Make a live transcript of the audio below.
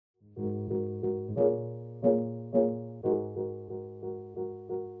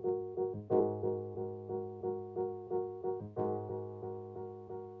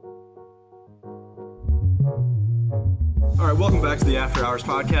Welcome back to the After Hours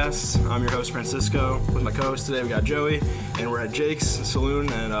podcast. I'm your host, Francisco. With my co-host today, we got Joey, and we're at Jake's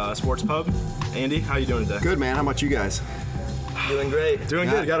Saloon and Sports Pub. Andy, how you doing today? Good, man. How about you guys? Doing great. Doing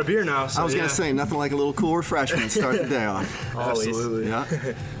good. Got a beer now. So I was going to say, nothing like a little cool refreshment to start the day off. Always. Absolutely.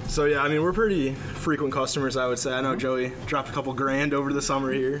 Yeah. So, yeah, I mean, we're pretty frequent customers, I would say. I know Joey dropped a couple grand over the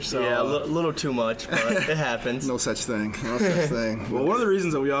summer here. So Yeah, a little too much, but it happens. No such thing. No such thing. Well, one of the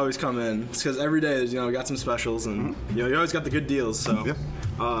reasons that we always come in is because every day, we got some specials, and, you always got the good deals. So,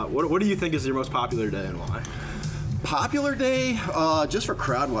 what do you think is your most popular day and why? Popular day, just for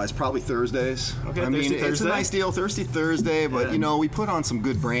crowd-wise, probably Thursdays. Okay, I mean, Thursday? it's a nice deal, Thirsty Thursday, but, Yeah. we put on some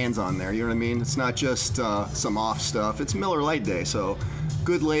good brands on there, you know what I mean? It's not just some off stuff. It's Miller Lite Day, so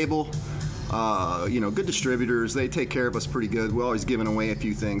good label, good distributors. They take care of us pretty good. We're always giving away a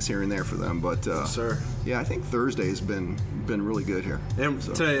few things here and there for them, but, Sir. yeah, I think Thursday's been really good here. And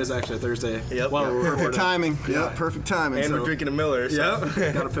today is actually a Thursday. Yep. Well, we're Perfect timing. Yeah. Yeah, perfect timing. And we're drinking a Miller. So.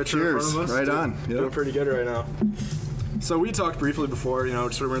 Yep. Got a picture Cheers. in front of us. Right on. Yep. Doing pretty good right now. So we talked briefly before,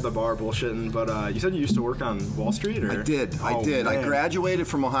 just when we were at the bar bullshitting, but you said you used to work on Wall Street, or? I did. Oh, Man. I man. graduated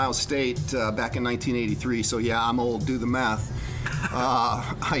from Ohio State back in 1983, so yeah, I'm old. Do the math.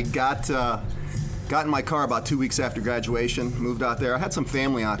 I got in my car about 2 weeks after graduation, moved out there. I had some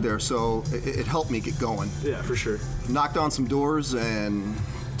family out there, so it helped me get going. Yeah, for sure. Knocked on some doors and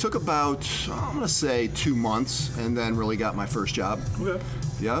took about, I'm going to say 2 months, and then really got my first job. Okay.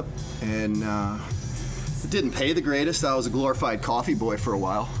 Yep. And it didn't pay the greatest. I was a glorified coffee boy for a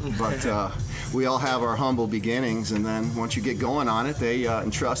while, but we all have our humble beginnings, and then once you get going on it, they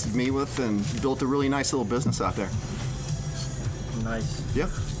entrusted me with and built a really nice little business out there. Nice. Yeah,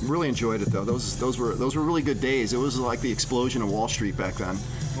 really enjoyed it though. Those were really good days. It was like the explosion of Wall Street back then.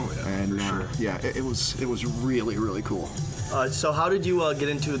 Oh yeah, And for sure. yeah, it was really cool. So how did you get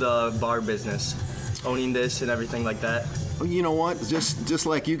into the bar business, owning this and everything like that? You know what? Just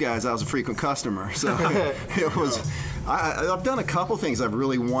like you guys, I was a frequent customer. So it was. I've done a couple things I've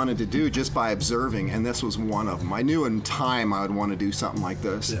really wanted to do just by observing, and this was one of them. I knew in time I would want to do something like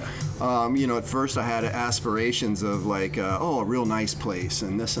this. Yeah. At first I had aspirations of like, a real nice place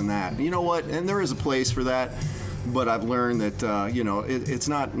and this and that. You know what? And there is a place for that. But I've learned that it's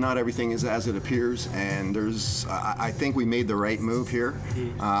not everything is as it appears, and I think we made the right move here.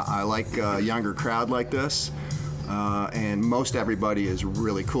 I like a younger crowd like this. And most everybody is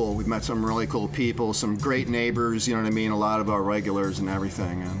really cool. We've met some really cool people, some great neighbors, you know what I mean, a lot of our regulars and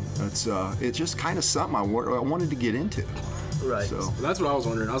everything. And it's just kind of something I wanted to get into. Right. So That's what I was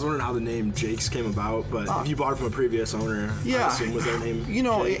wondering. I was wondering how the name Jake's came about, but if you bought it from a previous owner, I assume was their name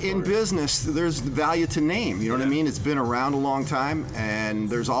Jake, in or? business, there's value to name, you know what I mean? It's been around a long time, and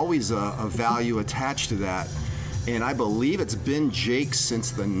there's always a value attached to that. And I believe it's been Jake's since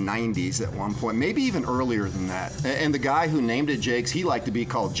the 90s at one point, maybe even earlier than that. And the guy who named it Jake's, he liked to be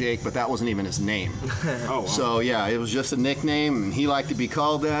called Jake, but that wasn't even his name. Oh, wow. So yeah, it was just a nickname, and he liked to be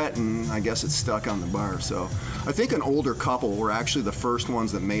called that, and I guess it's stuck on the bar. So I think an older couple were actually the first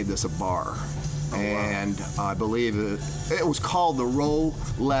ones that made this a bar. And I believe it was called the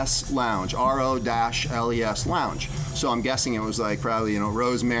Row-less Lounge, R-O-L-E-S Lounge. So I'm guessing it was like probably,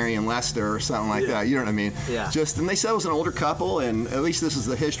 Rosemary and Lester or something like that. You know what I mean? Yeah. And they said it was an older couple, and at least this is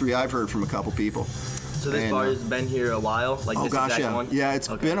the history I've heard from a couple people. So this bar has been here a while? Like Oh this gosh, exact yeah. one? Yeah, it's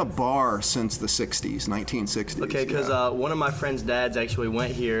Okay. been a bar since the 60s, 1960s. Okay, because one of my friend's dads actually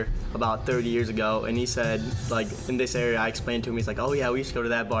went here about 30 years ago, and he said, in this area, I explained to him, he's like, oh yeah, we used to go to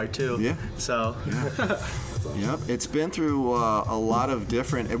that bar too. Yeah. So. Yep, it's been through a lot of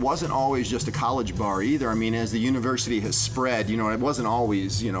different. It wasn't always just a college bar either. I mean, as the university has spread, it wasn't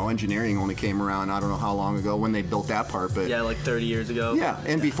always. Engineering only came around. I don't know how long ago when they built that part, but Yeah, like 30 years ago. yeah.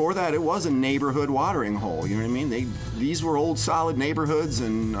 And before that, it was a neighborhood watering hole. You know what I mean? These were old, solid neighborhoods,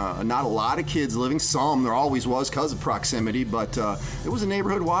 and not a lot of kids living. Some there always was because of proximity, but it was a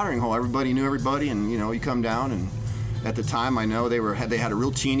neighborhood watering hole. Everybody knew everybody, and you come down and. At the time, I know they had a real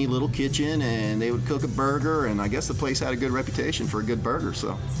teeny little kitchen, and they would cook a burger, and I guess the place had a good reputation for a good burger.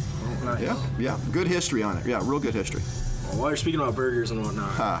 So, Nice. yeah, good history on it. Yeah, real good history. Well, while you're speaking about burgers and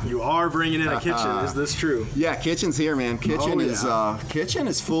whatnot, you are bringing in a kitchen. Is this true? Yeah, kitchen's here, man. Kitchen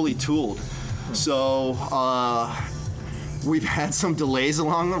is fully tooled. So we've had some delays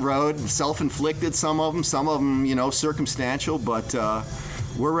along the road, self-inflicted. Some of them, circumstantial, but.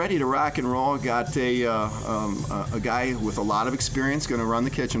 We're ready to rock and roll. Got a guy with a lot of experience going to run the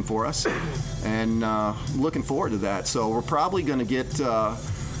kitchen for us, and looking forward to that. So we're probably going to get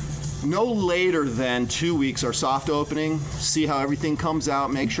No later than 2 weeks our soft opening, see how everything comes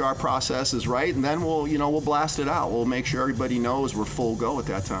out, make sure our process is right, and then we'll blast it out. We'll make sure everybody knows we're full go at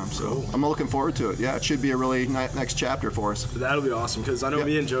that time. So cool. I'm looking forward to it. Yeah, it should be a really next chapter for us. That'll be awesome, because I know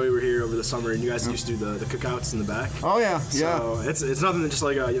me and Joey were here over the summer, and you guys used to do the cookouts in the back. Oh yeah, so it's nothing than just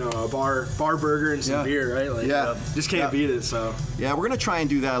like a bar burger and some beer, right? Like, just can't beat it. So yeah, we're gonna try and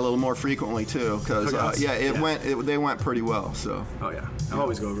do that a little more frequently too, because they went pretty well. So I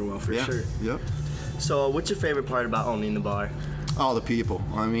always go over well for sure. Yep. So what's your favorite part about owning the bar? Oh, the people.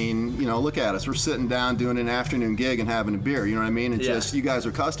 I mean, look at us. We're sitting down doing an afternoon gig and having a beer. You know what I mean? And just you guys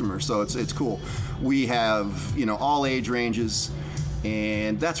are customers, so it's cool. We have all age ranges.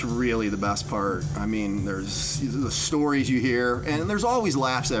 And that's really the best part. I mean, there's the stories you hear, and there's always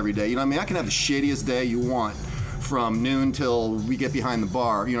laughs every day. You know what I mean? I can have the shittiest day you want from noon till we get behind the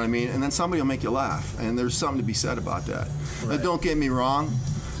bar, you know what I mean? And then somebody will make you laugh, and there's something to be said about that. Right. Now, don't get me wrong.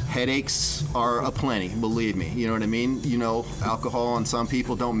 Headaches are aplenty, believe me. You know what I mean? Alcohol and some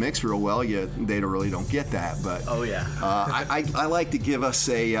people don't mix real well, yet they really don't get that. But I like to give us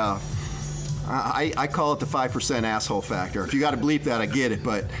a... I call it the 5% asshole factor. If you got to bleep that, I get it.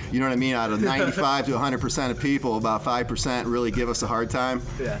 But you know what I mean? Out of 95 to 100% of people, about 5% really give us a hard time.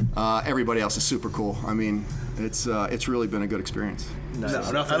 Yeah. Everybody else is super cool. I mean, it's really been a good experience.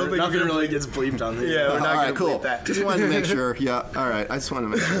 Nice. No, nothing really gets bleeped on there. Yeah, we're not going to bleep that. Just wanted to make sure. Yeah, all right. I just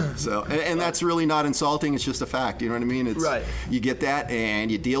wanted to make sure. So, and that's really not insulting. It's just a fact. You know what I mean? It's, you get that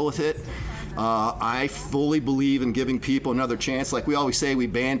and you deal with it. I fully believe in giving people another chance. Like we always say, we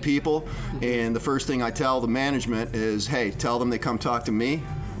ban people, and the first thing I tell the management is, hey, tell them they come talk to me.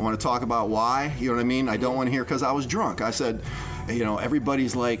 I want to talk about why. You know what I mean? I don't want to hear because I was drunk. I said,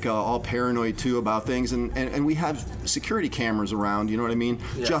 everybody's like all paranoid too about things, and we have security cameras around, you know what I mean?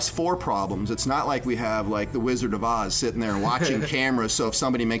 Yeah. Just for problems. It's not like we have like the Wizard of Oz sitting there watching cameras, so if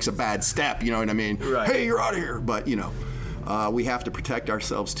somebody makes a bad step, you know what I mean? Right. Hey, you're out of here. But we have to protect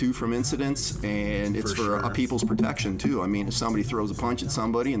ourselves too from incidents, and it's for people's protection too. I mean, if somebody throws a punch at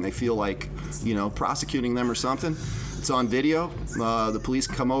somebody and they feel like, prosecuting them or something, it's on video. The police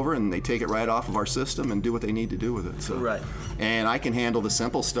come over and they take it right off of our system and do what they need to do with it. So, and I can handle the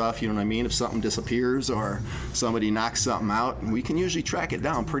simple stuff. You know what I mean? If something disappears or somebody knocks something out, we can usually track it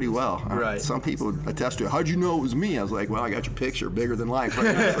down pretty well. Right. Some people attest to it. How'd you know it was me? I was like, well, I got your picture, bigger than life.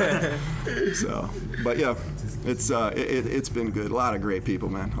 Right? So, but yeah. It's been good. A lot of great people,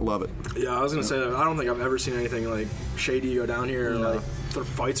 man. I love it. Yeah, I was gonna say that I don't think I've ever seen anything like shady go down here, or like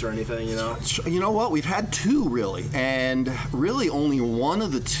fights or anything. You know what? We've had two really, and really only one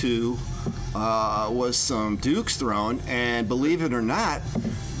of the two was some dukes thrown. And believe it or not,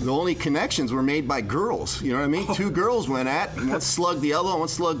 the only connections were made by girls. You know what I mean? Two girls went at, and one slugged the other one,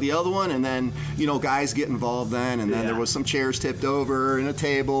 slugged the other one, and then guys get involved then, and then there was some chairs tipped over and a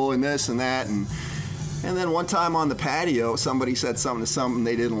table and this and that and then one time on the patio, somebody said something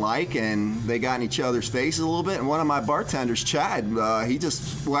they didn't like, and they got in each other's faces a little bit. And one of my bartenders, Chad, he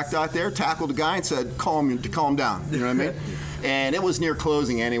just walked out there, tackled the guy, and said, calm down. You know what I mean? And it was near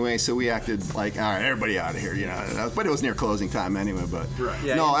closing anyway, so we acted like, all right, everybody out of here, But it was near closing time anyway. But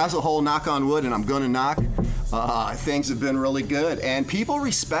no, as a whole, knock on wood, and I'm going to knock, things have been really good. And people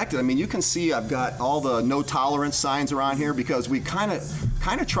respect it. I mean, you can see I've got all the no tolerance signs around here because we kind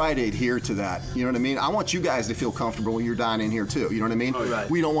of try to adhere to that. You know what I mean? I want you guys to feel comfortable when you're down in here too. You know what I mean?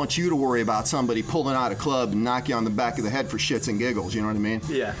 We don't want you to worry about somebody pulling out a club and knock you on the back of the head for shits and giggles. You know what I mean?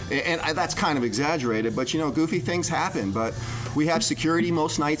 Yeah. And that's kind of exaggerated, but goofy things happen. But we have security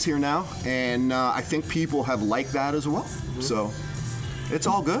most nights here now, and I think people have liked that as well. Mm-hmm. So it's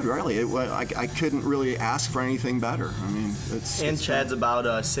all good, really. I couldn't really ask for anything better. I mean, it's Chad's about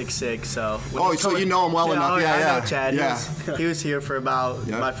 6'6", so. So you know him well enough. I know Chad. He was here for about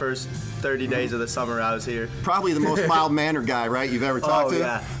my first 30 days of the summer I was here. Probably the most mild-mannered guy, right, you've ever talked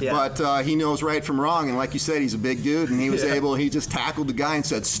to? Yeah. But he knows right from wrong, and like you said, he's a big dude, and he was he just tackled the guy and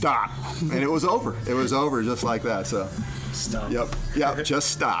said, stop. And it was over. It was over just like that, so. Stop. Yep,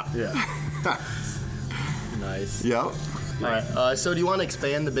 just stop. Yeah. Nice. Yep. All right. So do you want to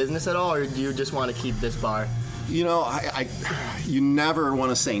expand the business at all, or do you just want to keep this bar? You never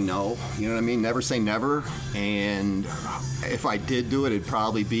want to say no. You know what I mean? Never say never. And if I did do it, it'd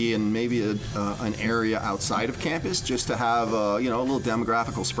probably be in maybe an area outside of campus, just to have a little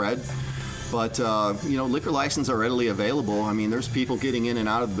demographical spread. But liquor licenses are readily available. I mean, there's people getting in and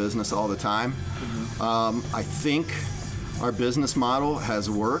out of the business all the time. Mm-hmm. I think our business model has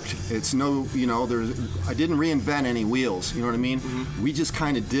worked. It's I didn't reinvent any wheels, you know what I mean? Mm-hmm. We just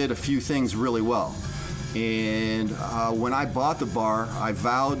kind of did a few things really well. And when I bought the bar, I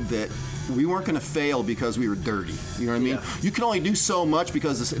vowed that we weren't going to fail because we were dirty. You know what I mean? Yeah. You can only do so much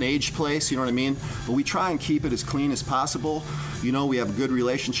because it's an aged place. You know what I mean? But we try and keep it as clean as possible. You know, we have a good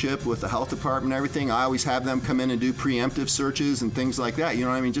relationship with the health department and everything. I always have them come in and do preemptive searches and things like that. You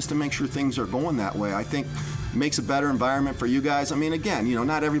know what I mean? Just to make sure things are going that way. I think it makes a better environment for you guys. I mean, again, you know,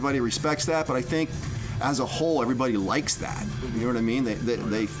 not everybody respects that, but I think as a whole, everybody likes that. You know what I mean?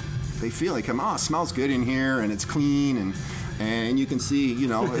 They feel like, oh, it smells good in here and it's clean and you can see, you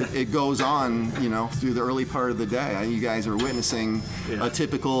know, it goes on, you know, through the early part of the day. You guys are witnessing a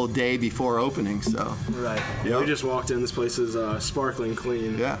typical day before opening, so. Right. Yeah, we just walked in. This place is sparkling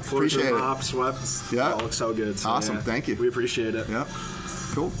clean. Yeah, Floors appreciate are it. mopped, swept. Yeah. It all looks so good. So, Awesome, yeah, thank you. We appreciate it. Yeah,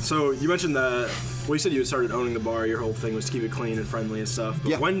 cool. So you mentioned that, well, you said you had started owning the bar. Your whole thing was to keep it clean and friendly and stuff.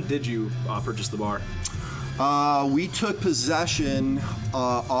 But Yeah. when did you purchase the bar? We took possession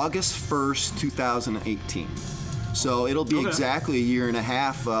August 1st, 2018. So it'll be exactly a year and a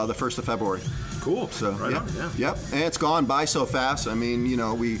half, the 1st of February. Cool. So right on, yeah. Yep. And it's gone by so fast. I mean, you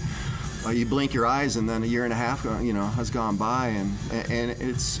know, you blink your eyes and then a year and a half, you know, has gone by, and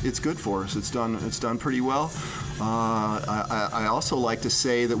it's good for us. It's done pretty well. I also like to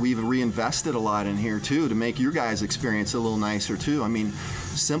say that we've reinvested a lot in here too to make your guys' experience a little nicer too. I mean,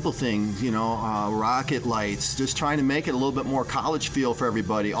 simple things, you know, rocket lights, just trying to make it a little bit more college feel for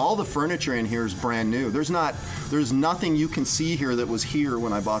everybody. All the furniture in here is brand new. There's nothing you can see here that was here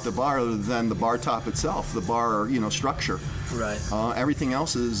when I bought the bar other than the bar top itself, the bar, you know, structure. Right. Everything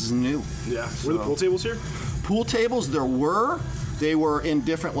else is new. Yeah. Were the pool tables here? Pool tables, they were in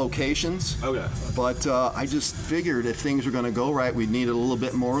different locations. Okay. But I just figured if things were going to go right, we'd need a little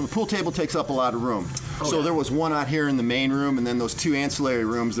bit more. The pool table takes up a lot of room. So there was one out here in the main room, and then those two ancillary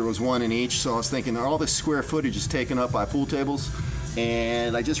rooms, there was one in each. So I was thinking all this square footage is taken up by pool tables.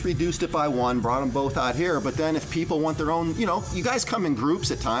 And I just reduced it by one, brought them both out here. But then if people want their own, you know, you guys come in groups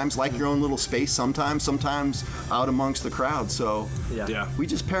at times, like your own little space sometimes out amongst the crowd. So Yeah. we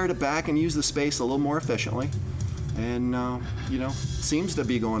just pared it back and used the space a little more efficiently. And, you know, seems to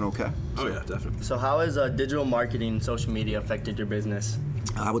be going okay. Oh, yeah, definitely. So how has digital marketing and social media affected your business?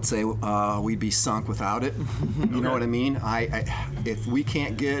 I would say we'd be sunk without it. You know what I mean? If we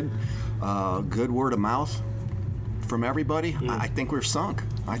can't get good word of mouth from everybody, I think we're sunk.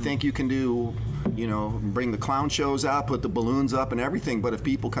 I think you can do, you know, bring the clown shows out, put the balloons up and everything, but if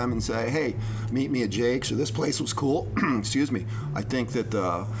people come and say, hey, meet me at Jake's or this place was cool, excuse me, I think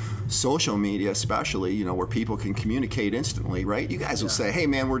that social media especially, you know, where people can communicate instantly, right? You guys will say, hey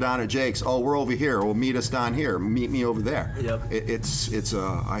man, we're down at Jake's. Oh, we're over here. Well, meet us down here. Meet me over there. Yep.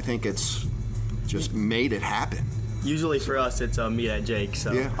 I think it's just made it happen. Usually for us, it's meet at Jake.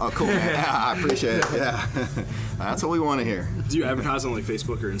 So. Yeah. Oh, cool, man. Yeah, I appreciate it. Yeah. That's what we want to hear. Do you advertise on like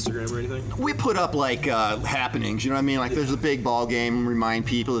Facebook or Instagram or anything? We put up like happenings, you know what I mean? Like there's a big ball game, remind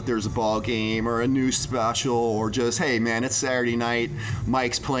people that there's a ball game or a new special, or just, hey man, it's Saturday night,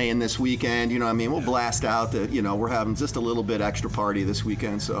 Mike's playing this weekend, you know what I mean? We'll blast out that, you know, we're having just a little bit extra party this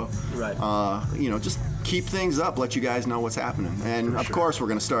weekend, so, right. You know, just keep things up, let you guys know what's happening. And of course, we're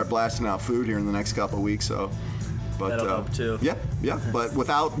going to start blasting out food here in the next couple of weeks, so. But, that'll help too. Yeah. But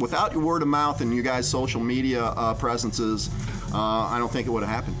without your word of mouth and you guys' social media presences, I don't think it would have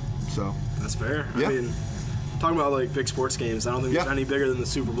happened. So that's fair. Yeah. I mean, talking about like big sports games, I don't think there's any bigger than the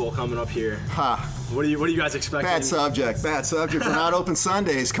Super Bowl coming up here. What do you guys expect? Bad subject. We're not open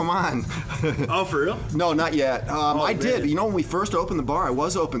Sundays. Come on. Oh, for real? No, not yet. I did. man. You know, when we first opened the bar, I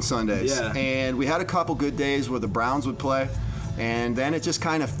was open Sundays. Yeah. And we had a couple good days where the Browns would play. And then it just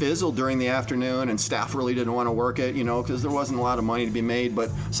kind of fizzled during the afternoon, and staff really didn't want to work it, you know, because there wasn't a lot of money to be made.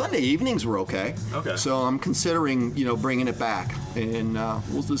 But Sunday evenings were okay. Okay. So I'm considering, you know, bringing it back. And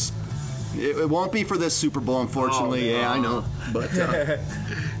we'll just, it won't be for this Super Bowl, unfortunately. Oh, yeah, I know. But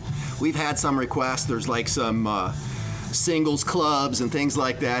we've had some requests. There's like some singles clubs and things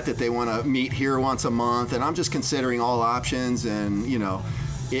like that they want to meet here once a month. And I'm just considering all options, and, you know,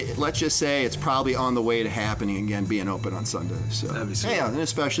 let's just say it's probably on the way to happening again, being open on Sundays. So, That'd be sweet. yeah, and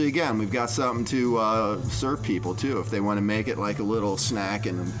especially again, we've got something to serve people too if they want to make it like a little snack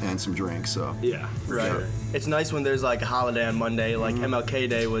and some drinks. So Yeah. for Right. sure. It's nice when there's like a holiday on Monday, like MLK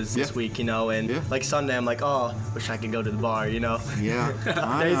Day was this week, you know, and like Sunday, I'm like, oh, wish I could go to the bar, you know. Yeah,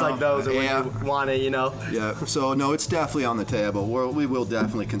 I Days know. like those are when you want it, you know. Yeah. So no, it's definitely on the table. We will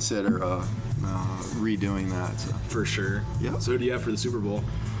definitely consider redoing that. So. For sure. Yeah. So who do you have for the Super Bowl?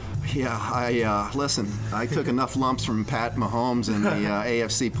 Yeah, listen, I took enough lumps from Pat Mahomes in the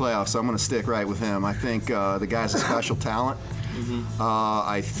AFC playoffs, so I'm going to stick right with him. I think the guy's a special talent.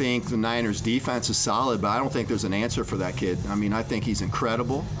 I think the Niners' defense is solid, but I don't think there's an answer for that kid. I mean, I think he's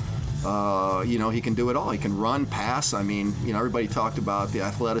incredible. He can do it all. He can run, pass. I mean, everybody talked about the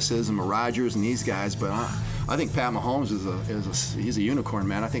athleticism of Rodgers and these guys, but I think Pat Mahomes he's a unicorn,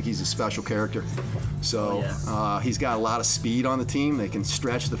 man. I think he's a special character. So he's got a lot of speed on the team. They can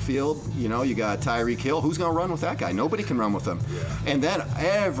stretch the field. You got Tyreek Hill. Who's going to run with that guy? Nobody can run with him. Yeah. And then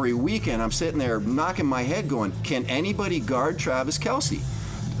every weekend I'm sitting there knocking my head going, can anybody guard Travis Kelce?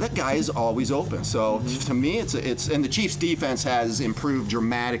 That guy is always open. So to me, it's and the Chiefs' defense has improved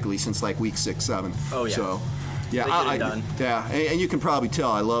dramatically since like week 6, 7. Oh yeah. So and you can probably tell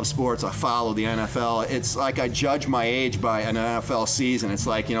I love sports. I follow the NFL. It's like I judge my age by an NFL season. It's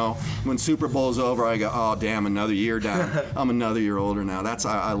like when Super Bowl's over, I go, oh damn, another year down. I'm another year older now.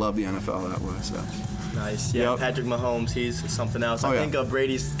 I love the NFL that way. So. Nice. Yeah, Patrick Mahomes, he's something else. I think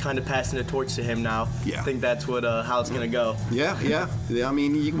Brady's kind of passing the torch to him now. Yeah. I think that's how it's going to go. Yeah. I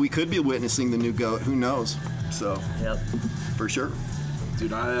mean, we could be witnessing the new GOAT. Who knows? So, for sure.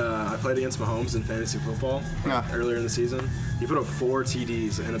 Dude, I played against Mahomes in fantasy football earlier in the season. He put up 4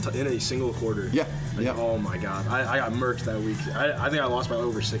 TDs in a single quarter. Yeah. Oh, my God. I got murked that week. I think I lost by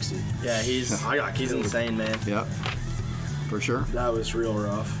over 60. Yeah, he's insane, man. Yeah, for sure. That was real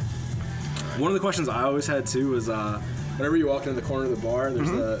rough. One of the questions I always had too was whenever you walk into the corner of the bar, there's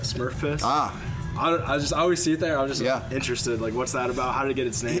the Smurf piss. I always see it there. I was just interested. Like, what's that about? How did it get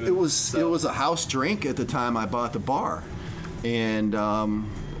its name? It was a house drink at the time I bought the bar, and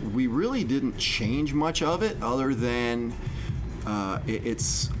we really didn't change much of it other than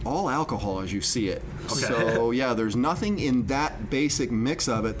it's all alcohol as you see it. Okay. So there's nothing in that basic mix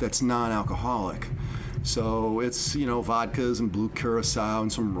of it that's non-alcoholic. So it's vodkas and blue curacao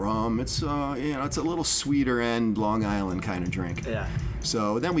and some rum. It's it's a little sweeter end Long Island kind of drink. Yeah.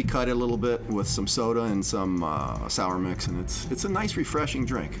 So then we cut it a little bit with some soda and some sour mix, and it's a nice refreshing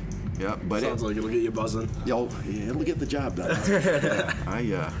drink. Yeah, but sounds like it'll get you buzzing. It'll get the job done.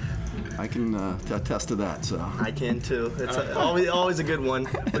 I can attest to that. So I can too. It's always a good one.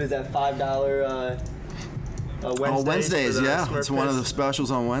 What is that, $5? Wednesdays, it's one of the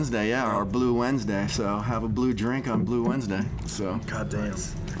specials on Wednesday, our Blue Wednesday. So have a blue drink on Blue Wednesday. So God damn.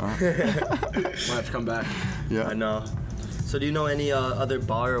 Might have to come back. Yeah, I know. So do you know any other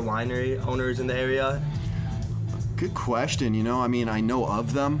bar or winery owners in the area? Good question. I mean, I know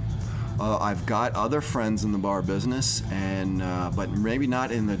of them. I've got other friends in the bar business, and but maybe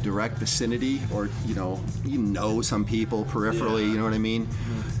not in the direct vicinity, or some people peripherally. You know what I mean?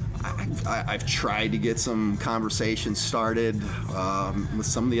 I've tried to get some conversations started with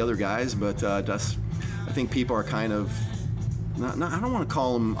some of the other guys, but I think people are kind of, I don't want to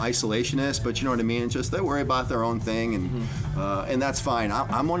call them isolationists, but you know what I mean? It's just they worry about their own thing, and that's fine.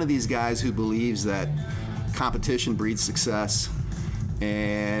 I'm one of these guys who believes that competition breeds success.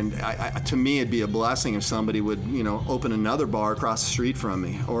 And to me, it'd be a blessing if somebody would, open another bar across the street from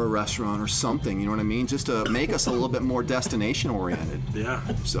me, or a restaurant or something, you know what I mean? Just to make us a little bit more destination oriented. Yeah.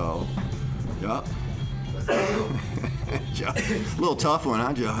 So, yeah. A little tough one,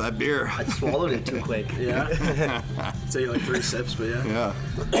 huh, Joe? That beer. I swallowed it too quick. Yeah. Take like 3 sips, but yeah.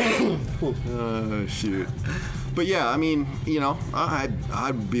 Oh, shoot. But yeah, I mean,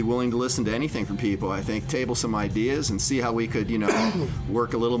 I'd be willing to listen to anything from people. I think table some ideas and see how we could,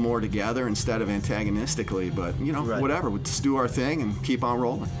 work a little more together instead of antagonistically. But whatever, we'll just do our thing and keep on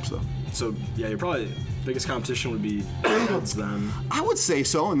rolling. So yeah, you're probably biggest competition would be Heads then. I would say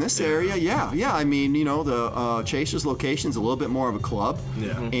so in this area. Yeah. I mean, the Chase's location's a little bit more of a club.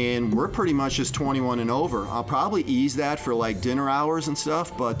 Yeah. And we're pretty much just 21 and over. I'll probably ease that for like dinner hours and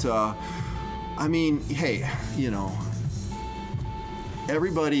stuff, but. I mean, hey,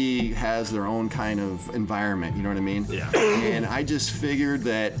 everybody has their own kind of environment, you know what I mean? Yeah. And I just figured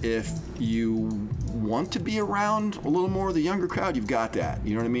that if you want to be around a little more of the younger crowd, you've got that,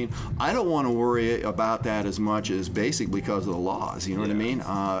 you know what I mean? I don't want to worry about that as much as basically because of the laws, you know what I mean?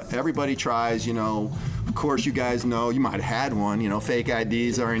 Everybody tries, of course you guys know, you might have had one, fake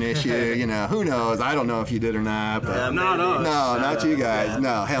IDs are an issue, who knows? I don't know if you did or not. But not us. No, not you guys.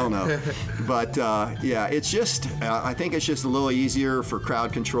 No, hell no. But it's just, I think it's just a little easier for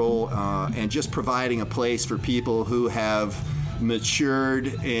crowd control and just providing a place for people who have matured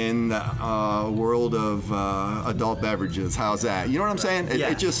in the world of adult beverages. How's that? You know what I'm saying?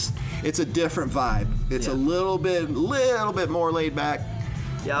 It's a different vibe. It's a little bit more laid back.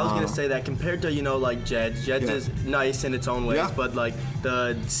 Yeah, I was gonna say that compared to like Jed's is nice in its own ways, but like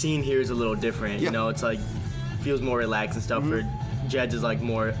the scene here is a little different. It's like feels more relaxed and stuff. For Jed's is like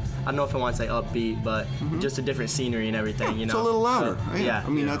more, I don't know if I want to say upbeat, but just a different scenery and everything. It's a little louder. So, I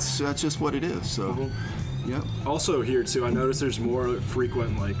mean that's just what it is. So. Yep. Also here too, I notice there's more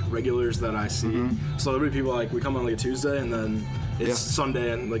frequent like regulars that I see. So there'll be people like we come on like a Tuesday and then it's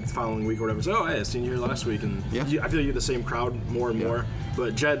Sunday and like the following week or whatever. So hey, I seen you here last week, and I feel like you get the same crowd more and more.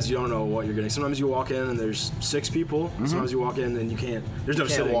 But Jed's, you don't know what you're getting. Sometimes you walk in and there's 6 people. Sometimes you walk in and you can't. There's no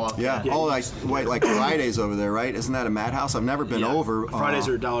sitting. Walk. Yeah. Oh, like Fridays over there, right? Isn't that a madhouse? I've never been over. Fridays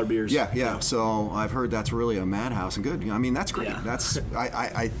are dollar beers. Yeah. So I've heard that's really a madhouse, and good. I mean, that's great. Yeah. That's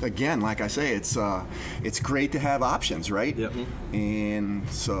I again, like I say, it's great to have options, right? Yep. And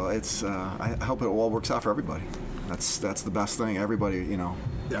so it's I hope it all works out for everybody. That's the best thing. Everybody,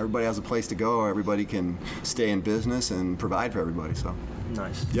 everybody has a place to go. Everybody can stay in business and provide for everybody. So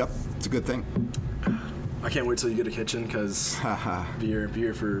nice. Yep, it's a good thing. I can't wait till you get a kitchen because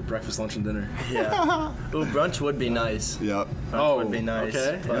beer for breakfast, lunch, and dinner. Yeah. Ooh, brunch would be nice. Yep. Brunch would be nice.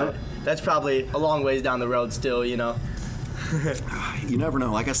 Okay. But that's probably a long ways down the road still, You never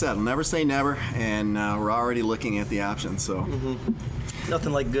know. Like I said, I'll never say never, and we're already looking at the options. So.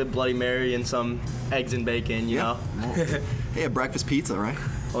 Nothing like good Bloody Mary and some eggs and bacon, you know? Hey, a breakfast pizza, right?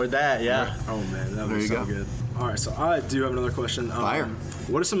 Or that, yeah. Oh, man, that was so good. All right, so I do have another question. Fire.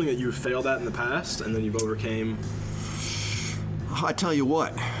 What is something that you failed at in the past and then you've overcame? I tell you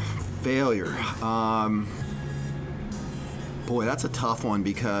what, failure. Boy, that's a tough one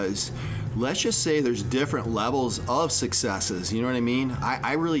because let's just say there's different levels of successes. You know what I mean?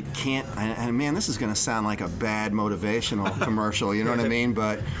 I really can't, and man, this is going to sound like a bad motivational commercial, you know what I mean?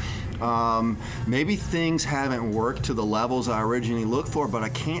 But maybe things haven't worked to the levels I originally looked for, but I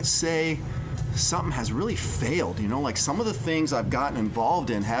can't say something has really failed. Like some of the things I've gotten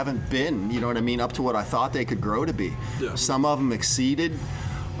involved in haven't been, up to what I thought they could grow to be. Yeah. Some of them exceeded.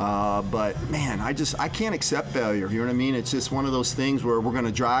 But man, I can't accept failure. You know what I mean? It's just one of those things where we're going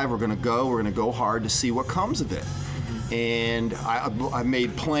to drive, we're going to go hard to see what comes of it. And I've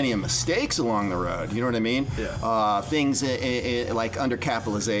made plenty of mistakes along the road. You know what I mean? Yeah. Things like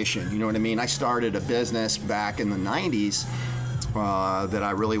undercapitalization. You know what I mean? I started a business back in the 90s that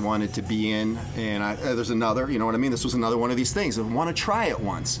I really wanted to be in, and there's another. You know what I mean? This was another one of these things. I want to try it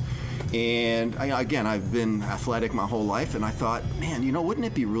once. And again, I've been athletic my whole life, and I thought, man, wouldn't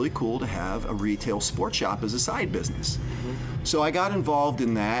it be really cool to have a retail sports shop as a side business? So I got involved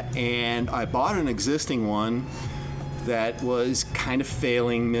in that, and I bought an existing one that was kind of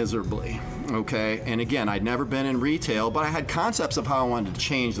failing miserably. Okay, and again, I'd never been in retail, but I had concepts of how I wanted to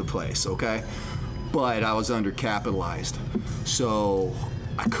change the place. Okay, but I was undercapitalized, so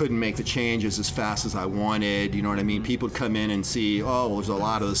I couldn't make the changes as fast as I wanted. You know what I mean? People would come in and see, there's a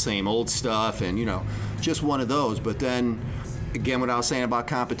lot of the same old stuff, and just one of those. But then, again, what I was saying about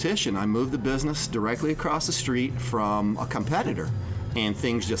competition, I moved the business directly across the street from a competitor, and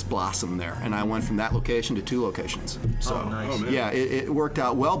things just blossomed there. And I went from that location to 2 locations. So, nice. Yeah, it worked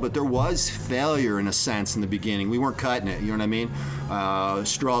out well, but there was failure in a sense in the beginning. We weren't cutting it, you know what I mean?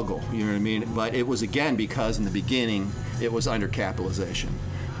 Struggle, you know what I mean? But it was, again, because in the beginning, it was undercapitalization.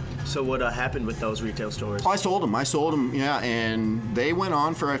 So what happened with those retail stores? I sold them, yeah, and they went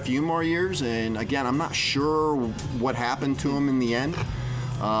on for a few more years, and again, I'm not sure what happened to them in the end.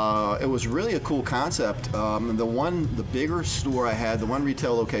 It was really a cool concept. The bigger store I had, the one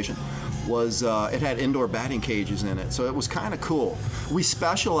retail location, was it had indoor batting cages in it, so it was kind of cool. We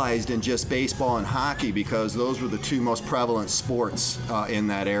specialized in just baseball and hockey because those were the 2 most prevalent sports in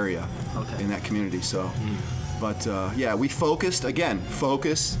that area, in that community. So, but yeah, we focus,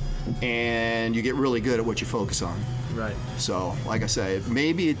 and you get really good at what you focus on. Right. So, like I say,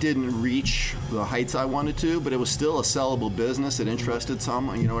 maybe it didn't reach the heights I wanted to, but it was still a sellable business. It interested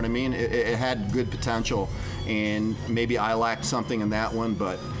some, you know what I mean? It had good potential, and maybe I lacked something in that one,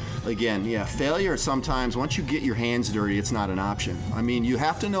 but again, yeah, failure sometimes, once you get your hands dirty, it's not an option. I mean, you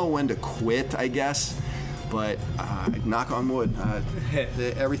have to know when to quit, I guess, but knock on wood,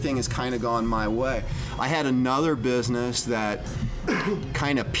 everything has kind of gone my way. I had another business that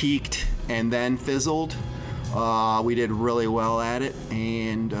kind of peaked and then fizzled. We did really well at it,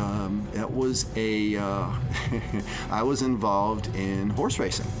 and it was I was involved in horse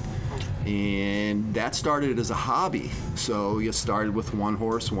racing. And that started as a hobby. So you started with 1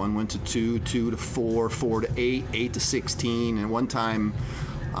 horse, 1 went to 2, 2 to 4, 4 to 8, 8 to 16, and one time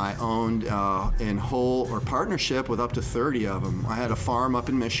I owned in whole or partnership with up to 30 of them. I had a farm up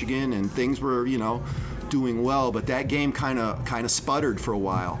in Michigan, and things were, doing well, but that game kind of sputtered for a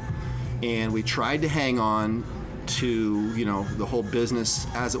while. And we tried to hang on to, the whole business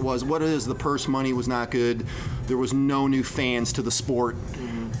as it was. What it is, the purse money was not good. There was no new fans to the sport.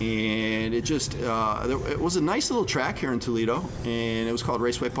 And it just, it was a nice little track here in Toledo, and it was called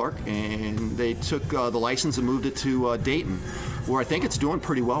Raceway Park, and they took the license and moved it to Dayton. where I think it's doing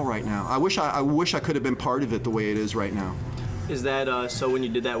pretty well right now. I wish I could have been part of it the way it is right now. Is that so? When you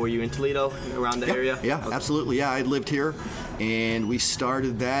did that, were you in Toledo, around the area? Yeah, okay. Absolutely. Yeah, I lived here, and we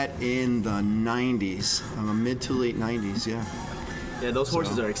started that in the 90s, mid to late 90s. Yeah. Yeah, those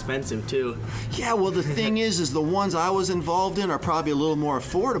horses are expensive too. Yeah, well, the thing is the ones I was involved in are probably a little more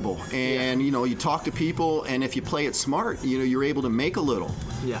affordable. And you talk to people, and if you play it smart, you're able to make a little.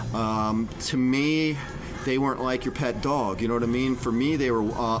 Yeah. To me, they weren't like your pet dog. You know what I mean? For me, they were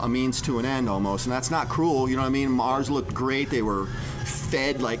a means to an end almost, and that's not cruel. You know what I mean? Ours looked great. They were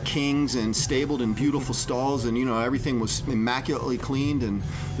fed like kings and stabled in beautiful stalls, and everything was immaculately cleaned, and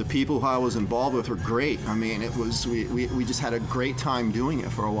the people who I was involved with were great. I mean, it was we just had a great time doing it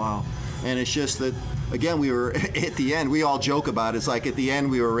for a while. And it's just that, again, we were at the end, we all joke about it. It's like at the end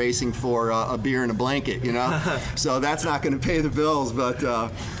we were racing for a beer and a blanket, So that's not going to pay the bills, but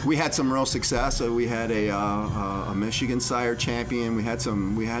we had some real success. We had a Michigan sire champion. We had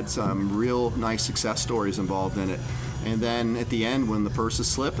some real nice success stories involved in it. And then at the end, when the purses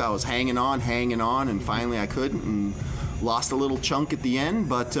slipped, I was hanging on, and finally I couldn't, and lost a little chunk at the end.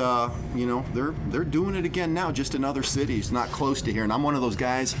 But they're doing it again now, just in other cities, not close to here. And I'm one of those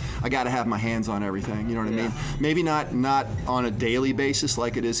guys. I got to have my hands on everything. You know what I mean? Maybe not on a daily basis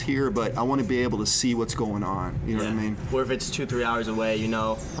like it is here, but I want to be able to see what's going on. You know what I mean? Or if it's 2-3 hours away,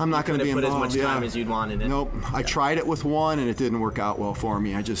 I'm not going to be involved. Put as much time as you'd want in it. Nope. I tried it with one, and it didn't work out well for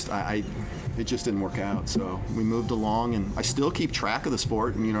me. It just didn't work out. So we moved along, and I still keep track of the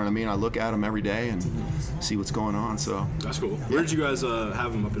sport, and I look at them every day and see what's going on. So that's cool. Where did you guys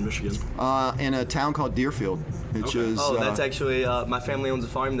have them up in Michigan? In a town called Deerfield, which is. Oh, that's actually my family owns a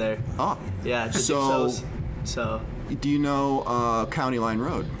farm there. Oh. Yeah. So. Do you know County Line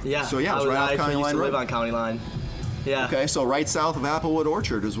Road? Yeah. So yeah, it's right off County Line Road. I live on County Line. Yeah. Okay, so right south of Applewood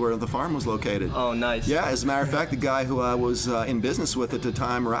Orchard is where the farm was located. Oh, nice. Yeah, as a matter of fact, the guy who I was in business with at the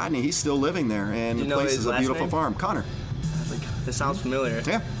time, Rodney, he's still living there, and the place is a beautiful farm. Connor. It sounds familiar.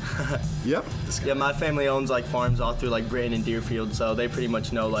 Yeah. Yep. Yeah, my family owns farms all through Brandon and Deerfield, so they pretty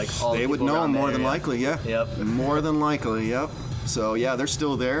much know all. They would know more than likely, yeah. Yep. More than likely, yep. So yeah, they're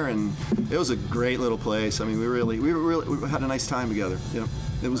still there, and it was a great little place. I mean, we had a nice time together. Yep.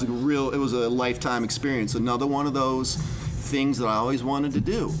 It was a lifetime experience. Another one of those things that I always wanted to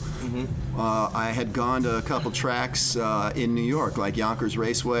do. Mm-hmm. I had gone to a couple tracks in New York, like Yonkers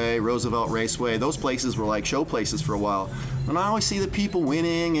Raceway, Roosevelt Raceway. Those places were like show places for a while. And I always see the people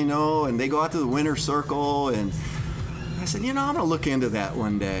winning, and they go out to the winner's circle. And I said, I'm going to look into that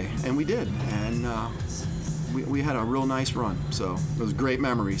one day. And we did. And we had a real nice run. So it was great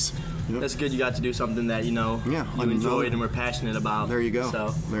memories. Yep. That's good. You got to do something that you enjoyed and were passionate about. There you go. So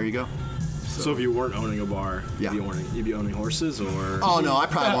there you go. So if you weren't owning a bar, you'd be owning horses, or? Oh no, I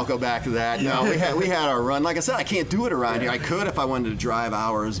probably won't go back to that. No, we had our run. Like I said, I can't do it around here. I could if I wanted to drive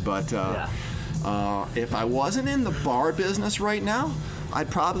hours, but if I wasn't in the bar business right now, I'd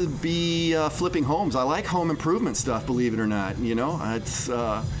probably be flipping homes. I like home improvement stuff, believe it or not. It's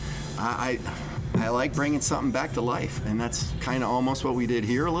I like bringing something back to life, and that's kind of almost what we did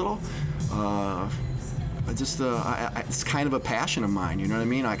here a little. It's kind of a passion of mine, you know what I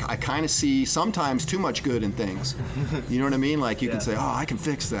mean? I kind of see sometimes too much good in things. You know what I mean? Like you can say, I can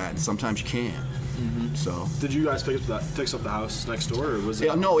fix that, and sometimes you can't. Mm-hmm. So. Did you guys fix up the house next door, or was it?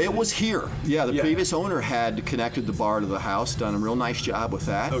 Yeah, no, it was here. Yeah, the previous owner had connected the bar to the house, done a real nice job with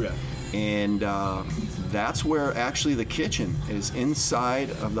that. Okay. And that's where actually the kitchen is inside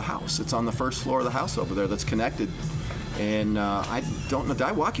of the house. It's on the first floor of the house over there that's connected. And I don't know, did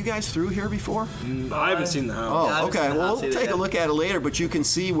I walk you guys through here before? I haven't seen the house. Oh, okay. Well, we'll take a look at it later, but you can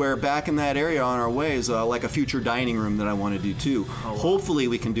see where back in that area on our way is like a future dining room that I want to do too. Oh, wow. Hopefully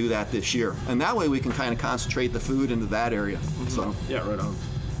we can do that this year. And that way we can kind of concentrate the food into that area. Mm-hmm. So yeah, right on.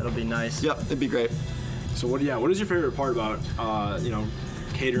 That'll be nice. Yep, it'd be great. So what is your favorite part about,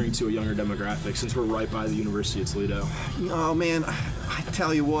 catering to a younger demographic, since we're right by the University of Toledo? Oh man, I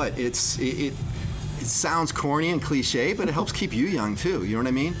tell you what, it sounds corny and cliche, but it helps keep you young too, you know what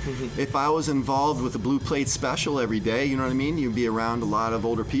I mean? If I was involved with a Blue Plate special every day, you know what I mean, you'd be around a lot of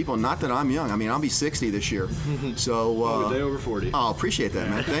older people. Not that I'm young, I mean, I'll be 60 this year. So a day over 40. Oh, appreciate that,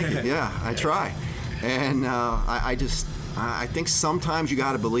 man. Thank you. Yeah, I try. And I think sometimes you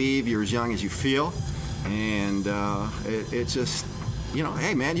got to believe you're as young as you feel, and it just,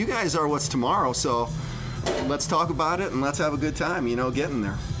 hey man, you guys are what's tomorrow, so let's talk about it and let's have a good time, getting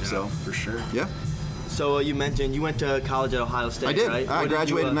there. Yeah, so for sure. Yeah. So you mentioned you went to college at Ohio State, I did. Right? I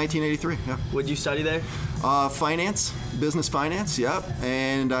graduated in 1983. Yeah. What did you study there? Finance, business finance. Yep.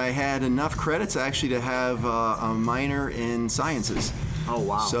 And I had enough credits actually to have a minor in sciences. Oh,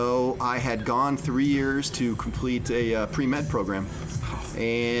 wow. So I had gone 3 years to complete a pre-med program.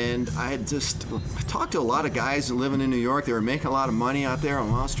 And I had just talked to a lot of guys living in New York. They were making a lot of money out there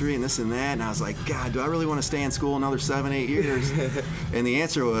on Wall Street and this and that. And I was like, God, do I really want to stay in school another 7-8 years? And the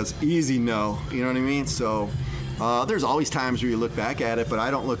answer was easy no. You know what I mean? So there's always times where you look back at it, but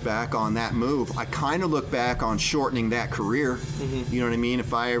I don't look back on that move. I kind of look back on shortening that career. You know what I mean?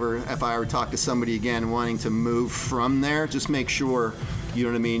 If I ever talk to somebody again wanting to move from there, just make sure, you know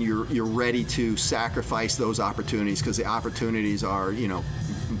what I mean, you're ready to sacrifice those opportunities, because the opportunities are, you know,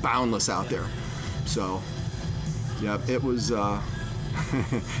 boundless out there. So, yeah, it was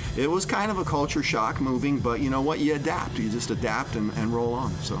it was kind of a culture shock moving, but you know what? You adapt. You just adapt and roll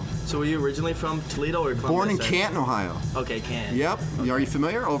on. So were you originally from Toledo or Columbus? Born in Canton, Ohio. Okay, Canton. Yep. Okay. Are you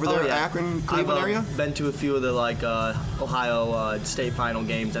familiar over there, Akron, Cleveland area? I've been to a few of the Ohio state final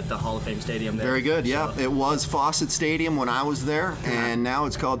games at the Hall of Fame Stadium there. Very good. Yeah, it was Fawcett Stadium when I was there, and now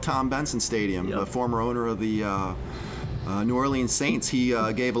it's called Tom Benson Stadium. The former owner of the New Orleans Saints, he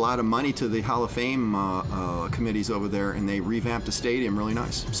gave a lot of money to the Hall of Fame committees over there, and they revamped the stadium really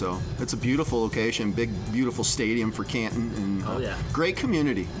nice. So it's a beautiful location, big, beautiful stadium for Canton, and great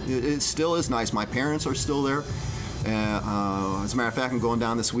community. It still is nice. My parents are still there. As a matter of fact, I'm going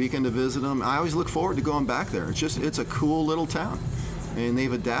down this weekend to visit them. I always look forward to going back there. It's a cool little town, and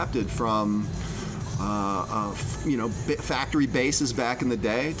they've adapted from factory bases back in the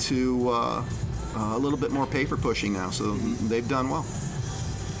day to a little bit more paper pushing now, so they've done well.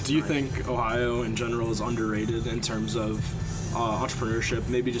 Do you think Ohio in general is underrated in terms of entrepreneurship?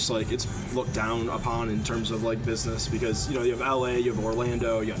 Maybe just like it's looked down upon in terms of like business, because you know you have LA, you have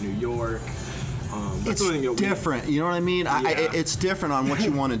Orlando, you got New York. It's different, you know what I mean? Yeah. It's different on what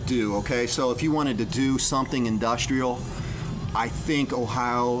you want to do. Okay, so if you wanted to do something industrial, I think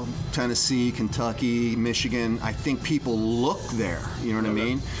Ohio, Tennessee, Kentucky, Michigan, I think people look there, you know what I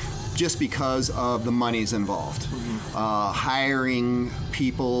mean? Just because of the money's involved. Hiring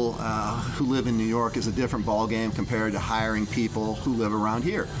people who live in New York is a different ballgame compared to hiring people who live around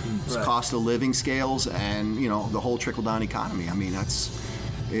here. It's cost of living scales and, you know, the whole trickle-down economy. I mean,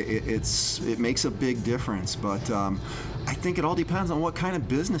 it makes a big difference. But I think it all depends on what kind of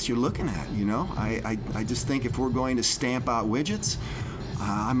business you're looking at, you know? I just think if we're going to stamp out widgets,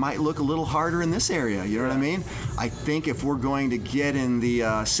 I might look a little harder in this area, you know what I mean? I think if we're going to get in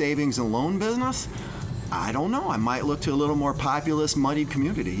the savings and loan business, I don't know. I might look to a little more populous, muddied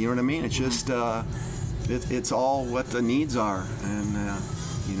community, you know what I mean? It's just, it's all what the needs are, and,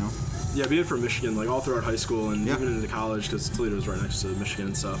 you know. Yeah, being from Michigan, like all throughout high school and even into college, because Toledo is right next to Michigan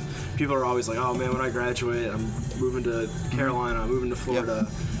and stuff, people are always like, oh man, when I graduate, I'm moving to Carolina, I'm moving to Florida.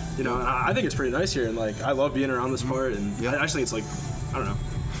 You know, and I think it's pretty nice here, and like I love being around this part, and I actually think it's like, I don't know.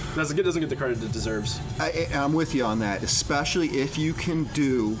 It doesn't get the credit it deserves. I'm with you on that, especially if you can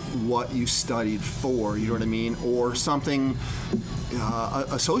do what you studied for, you know what I mean, or something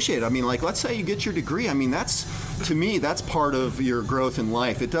associated. I mean, like, let's say you get your degree. I mean, to me, that's part of your growth in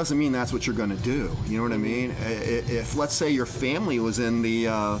life. It doesn't mean that's what you're going to do. You know what I mean? If, let's say, your family was in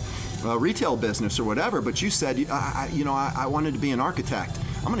the retail business or whatever, but you said, I wanted to be an architect.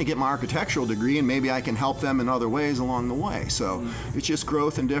 I'm going to get my architectural degree, and maybe I can help them in other ways along the way. So it's just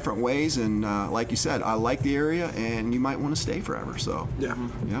growth in different ways, and like you said, I like the area, and you might want to stay forever. So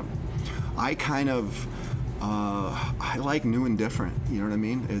I kind of I like new and different. You know what I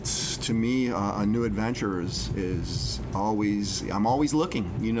mean? It's, to me, a new adventure is always, I'm always looking,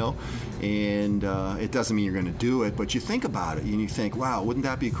 you know, and it doesn't mean you're going to do it, but you think about it, and you think, wow, wouldn't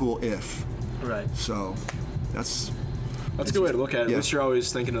that be cool if? Right. So that's a good way to look at it. At least you're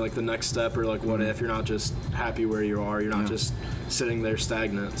always thinking of like the next step, or like what if. You're not just happy where you are. You're not just sitting there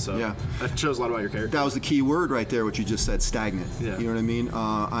stagnant. So that shows a lot about your character. That was the key word right there, what you just said, stagnant. Yeah. You know what I mean?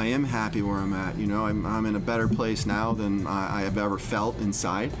 I am happy where I'm at. You know, I'm in a better place now than I have ever felt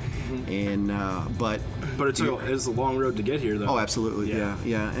inside. And but it's a long road to get here, though. Oh, absolutely.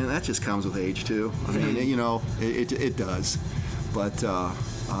 Yeah. And that just comes with age too. I mean, you know, it does. But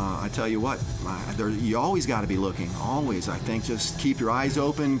I tell you what, you always got to be looking. Always, I think. Just keep your eyes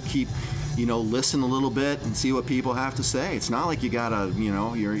open. Keep, listen a little bit and see what people have to say. It's not like you gotta,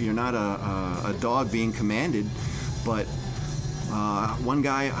 you're not a dog being commanded. But one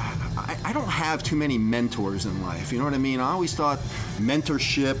guy, I don't have too many mentors in life. You know what I mean? I always thought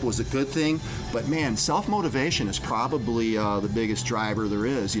mentorship was a good thing, but man, self-motivation is probably the biggest driver there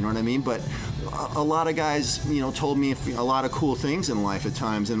is. You know what I mean? But a lot of guys, told me a lot of cool things in life at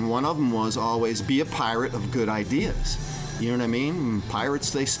times, and one of them was always be a pirate of good ideas. You know what I mean? Pirates,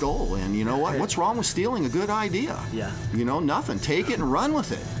 they stole, and you know what? What's wrong with stealing a good idea? Yeah. Nothing. Take it and run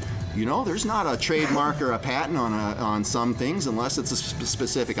with it. You know, there's not a trademark or a patent on some things unless it's a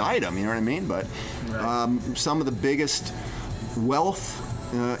specific item. You know what I mean? But some of the biggest wealth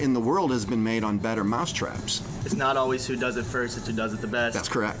in the world has been made on better mousetraps. It's not always who does it first; it's who does it the best. That's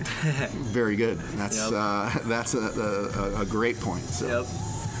correct. Very good. That's a great point. So. Yep.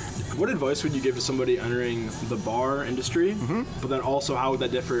 What advice would you give to somebody entering the bar industry? But then also, how would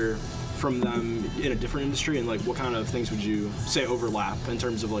that differ from them in a different industry, and like what kind of things would you say overlap in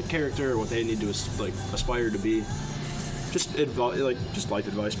terms of like character or what they need to like aspire to be? Just life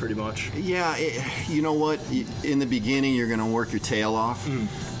advice, pretty much. Yeah, you know what? In the beginning, you're going to work your tail off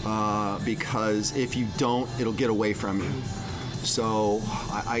because if you don't, it'll get away from you. So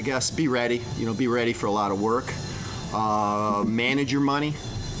I guess be ready. You know, be ready for a lot of work. Manage your money.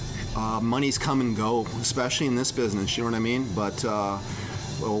 Money's come and go, especially in this business. You know what I mean? But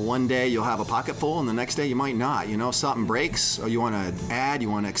well, one day you'll have a pocket full, and the next day you might not. You know, something breaks, or you want to add, you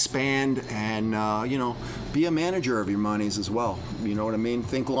want to expand, and you know, be a manager of your monies as well. You know what I mean?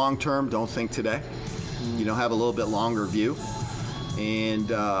 Think long term. Don't think today. You know, have a little bit longer view, and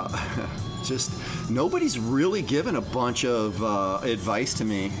just nobody's really given a bunch of advice to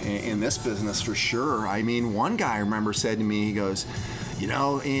me in this business for sure. I mean, one guy I remember said to me, he goes, "You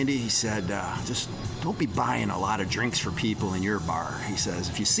know, Andy," he said, just don't be buying a lot of drinks for people in your bar. He says,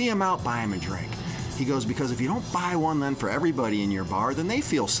 if you see them out, buy them a drink. He goes, because if you don't buy one then for everybody in your bar, then they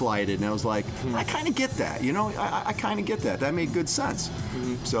feel slighted. And I was like, I kind of get that. You know, I kind of get that. That made good sense.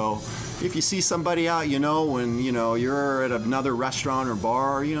 So if you see somebody out, you know, when, you know, you're at another restaurant or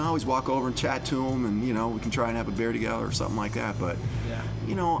bar, you know, always walk over and chat to them, and, you know, we can try and have a beer together or something like that. But,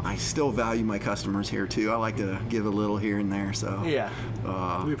 you know, I still value my customers here, too. I like to give a little here and there, so.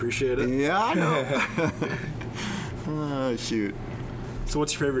 We appreciate it. Yeah, I know. Oh, shoot. So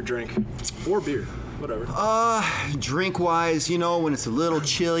what's your favorite drink? Or beer? Whatever. Drink-wise, you know, when it's a little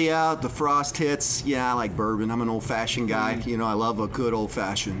chilly out, the frost hits, yeah, I like bourbon. I'm an old-fashioned guy. You know, I love a good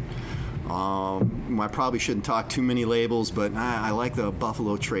old-fashioned. I probably shouldn't talk too many labels, but I like the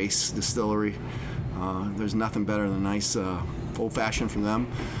Buffalo Trace Distillery. There's nothing better than a nice old-fashioned from them.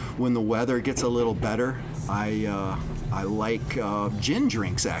 When the weather gets a little better, I like gin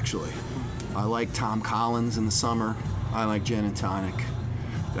drinks, actually. I like Tom Collins in the summer. I like gin and tonic.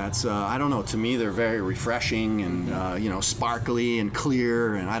 That's, I don't know, to me they're very refreshing and, you know, sparkly and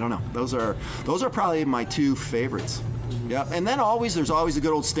clear, and I don't know. Those are probably my two favorites. Yep. And then there's always a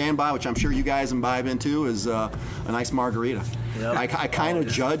good old standby, which I'm sure you guys imbibe into, is a nice margarita. Yep. I kind of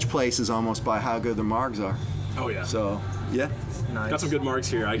judge places almost by how good the margs are. Oh, yeah. So, yeah. Nice. Got some good margs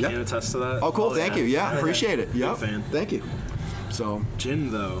here. I can attest to that. Oh, cool. Thank you. Yeah, appreciate it. Yep. Big fan. Thank you. So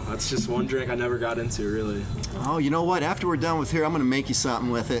gin, though, that's just one drink I never got into, really. Oh, you know what? After we're done with here, I'm going to make you something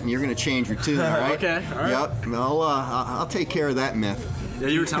with it, and you're going to change your tune, all right? Okay, all right. Yep. I'll take care of that myth. Yeah,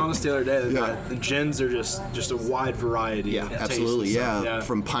 you were telling us the other day that the gins are just a wide variety. Yeah, absolutely. Yeah,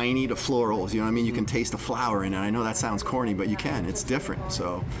 from piney to florals. You know what I mean? You can taste the flower in it. I know that sounds corny, but you can. It's different.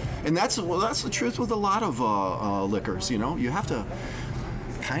 So, and that's the truth with a lot of liquors. You know, you have to.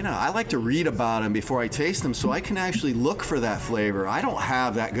 I like to read about them before I taste them so I can actually look for that flavor. I don't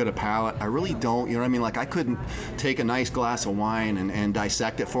have that good a palate. I really don't. You know what I mean? Like, I couldn't take a nice glass of wine and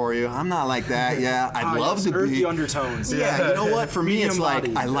dissect it for you. I'm not like that. Yeah, I'd love to earthy be. undertones. Yeah, you know what? For me, it's like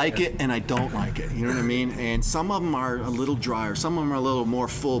bodied. I like it and I don't like it. You know what I mean? And some of them are a little drier. Some of them are a little more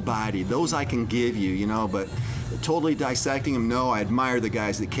full-bodied. Those I can give you, you know, but totally dissecting them, no. I admire the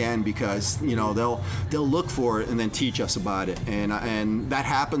guys that can, because, you know, they'll look for it and then teach us about it, and that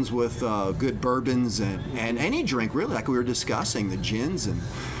happens with good bourbons and any drink really, like we were discussing, the gins. And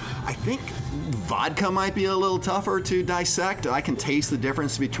I think vodka might be a little tougher to dissect. I can taste the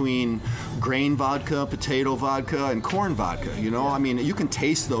difference between grain vodka, potato vodka, and corn vodka. You know, I mean, you can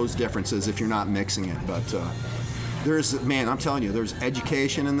taste those differences if you're not mixing it, but. I'm telling you, there's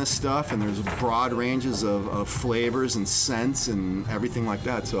education in this stuff, and there's broad ranges of flavors and scents and everything like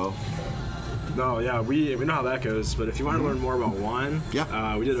that. So, no, yeah, we know how that goes. But if you want to learn more about wine,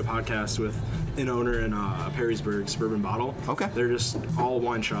 we did a podcast with an owner in Perrysburg, Suburban Bottle. Okay. They're just all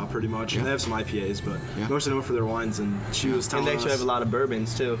wine shop pretty much, and they have some IPAs, but most of them for their wines. And she was telling us. And they actually have a lot of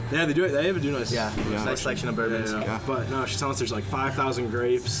bourbons too. Yeah, they do. They have a nice. Nice selection of bourbons. Yeah. But no, she's telling us there's like 5,000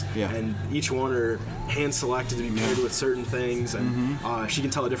 grapes, and each one are hand selected to be paired with certain things, and she can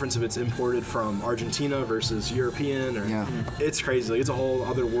tell the difference if it's imported from Argentina versus European. It's crazy. Like, it's a whole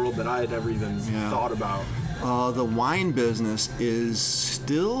other world that I had never even thought about. The wine business is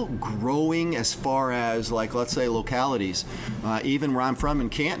still growing as far as, like, let's say localities. Even where I'm from in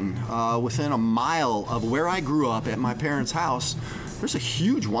Canton, within a mile of where I grew up at my parents' house, There's a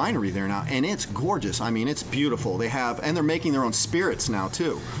huge winery there now, and it's gorgeous. I mean, it's beautiful. And they're making their own spirits now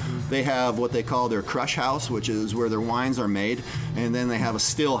too. They have what they call their crush house, which is where their wines are made, and then they have a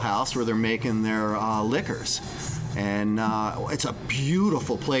still house where they're making their liquors. And it's a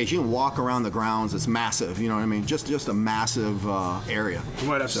beautiful place. You can walk around the grounds. It's massive. You know what I mean? Just a massive area. You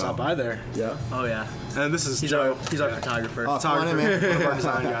might have to stop by there. Yeah. Oh yeah. And this is he's Joe. Our photographer. Oh, photographer. man. One of our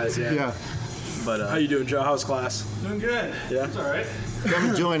design guys. Yeah. But how you doing, Joe? How's class? Doing good. Yeah. It's all right. Come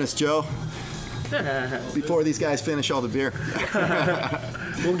and join us, Joe. Before these guys finish all the beer.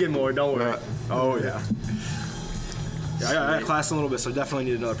 We'll get more. Don't worry. Oh yeah. Yeah, I got class in a little bit, so I definitely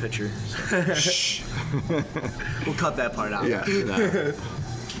need another picture. So. Shh. We'll cut that part out. Yeah. No.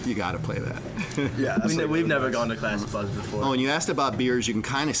 You got to play that. Yeah. We've never gone to Class Buzz before. Oh, and you asked about beers. You can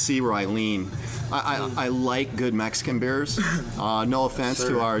kind of see where I lean. I like good Mexican beers. No offense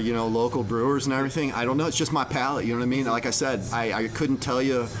to our local brewers and everything. I don't know. It's just my palate. You know what I mean? Like I said, I couldn't tell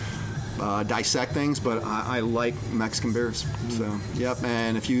you dissect things, but I like Mexican beers. So yep.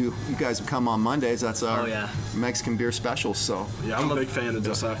 And if you guys have come on Mondays, that's our Mexican beer special. So yeah, I'm a big fan of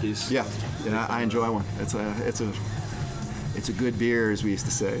Dos Equis. Yeah, I enjoy one. It's a good beer, as we used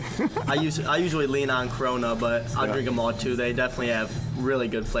to say. I usually lean on Corona, but I'll drink them all too. They definitely have really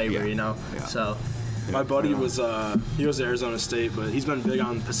good flavor, Yeah. So. My buddy was he goes to Arizona State, but he's been big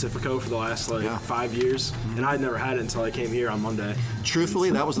on Pacifico for the last 5 years, and I'd never had it until I came here on Monday. Truthfully,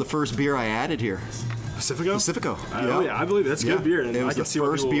 that was the first beer I added here. Pacifico? Pacifico. Oh yeah, I believe it. That's good beer. And it was I can the see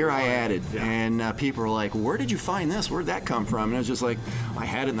first beer I added, Yeah. and people were like, "Where did you find this? Where'd that come from?" And I was just like, "I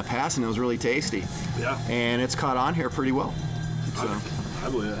had it in the past, and it was really tasty." Yeah. And it's caught on here pretty well. So. I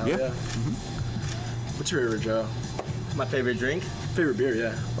believe it. Yeah. Mm-hmm. What's your favorite, Joe? My favorite drink? Favorite beer,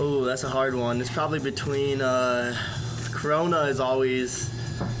 yeah. Oh, that's a hard one. It's probably between Corona is always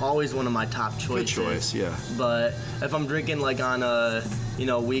one of my top choices. Good choice, yeah. But if I'm drinking like on a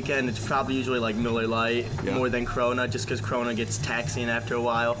weekend, it's probably usually like Miller Lite more than Corona, just because Corona gets taxing after a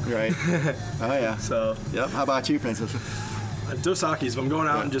while. Right. Oh yeah. So. Yep. How about you, Francis? Dos Equis. If I'm going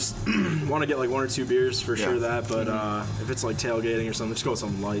out and just want to get like 1 or 2 beers, for sure that. But if it's like tailgating or something, just go with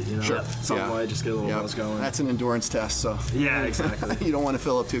something light. Sure. Something light, just get a little buzz going. That's an endurance test, so. Yeah, exactly. You don't want to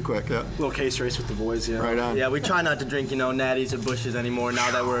fill up too quick. Yeah. Little case race with the boys, yeah. Right on. Yeah, we try not to drink, Natties or Bushes anymore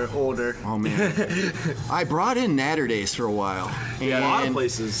now that we're older. Oh man. I brought in Natter Days for a while. Yeah, a lot of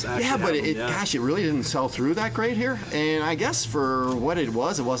places actually. Yeah, but it gosh, it really didn't sell through that great here. And I guess for what it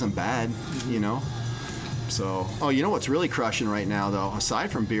wasn't bad, So, you know what's really crushing right now, though, aside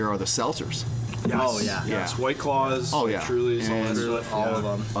from beer, are the seltzers. Yes. Oh, yeah. Yes. White Claws, Trulies, all of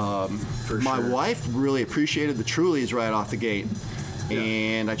them. For my sure. wife really appreciated the Trulies right off the gate.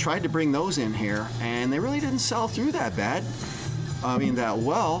 And I tried to bring those in here, and they really didn't sell through that bad. I mean, that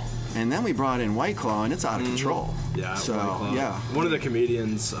well. And then we brought in White Claw, and it's out of control. Yeah, so, one of the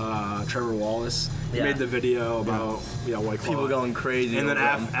comedians, Trevor Wallace, he made the video about White Claw. People going crazy. And then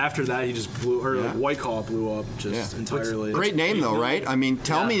after that, he just blew, White Claw blew up entirely. Great name, though, right? I mean,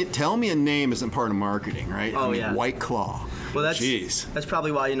 tell me a name isn't part of marketing, right? Oh, White Claw. Well, that's Jeez. That's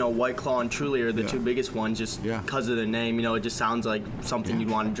probably why White Claw and Truly are the two biggest ones, just because of the name. It just sounds like something you'd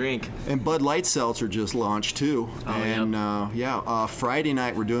want to drink. And Bud Light Seltzer just launched too. Friday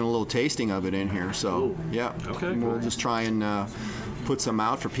night we're doing a little tasting of it in here. So okay, we'll just try and put some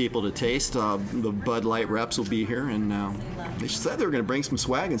out for people to taste. The Bud Light reps will be here, and they said they were going to bring some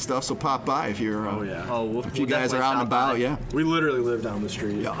swag and stuff. So pop by if you're. If you guys are out and about, We literally live down the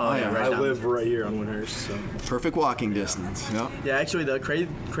street. I live right here on Windhurst. So. Perfect walking distance. Yeah, actually, the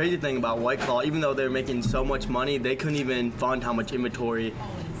crazy thing about White Claw, even though they're making so much money, they couldn't even fund how much inventory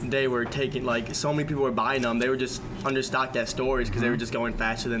they were taking. Like, so many people were buying them. They were just understocked at stores because they were just going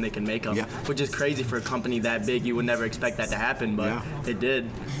faster than they can make them, which is crazy for a company that big. You would never expect that to happen, but it did.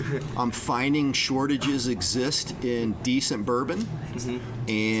 I'm finding shortages exist in decent bourbon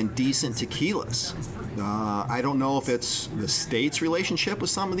and decent tequilas. I don't know if it's the state's relationship with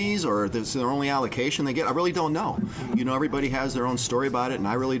some of these or it's their only allocation they get. I really don't know. Everybody has their own story about it, and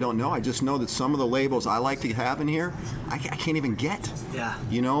I really don't know. I just know that some of the labels I like to have in here, I can't even get. Yeah.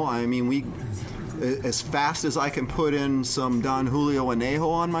 I mean, as fast as I can put in some Don Julio Añejo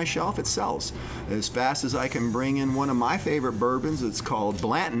on my shelf, it sells. As fast as I can bring in one of my favorite bourbons, it's called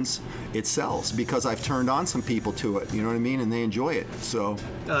Blanton's, it sells because I've turned on some people to it, you know what I mean, and they enjoy it. So,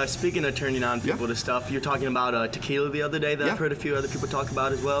 speaking of turning on people to stuff, you're talking about tequila the other day that I've heard a few other people talk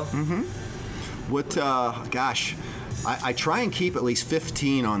about as well. I try and keep at least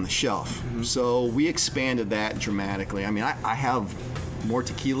 15 on the shelf. So we expanded that dramatically. I mean, I have more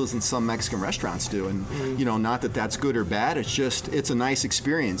tequilas than some Mexican restaurants do, and not that that's good or bad. It's a nice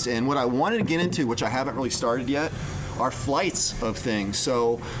experience. And what I wanted to get into, which I haven't really started yet, our flights of things.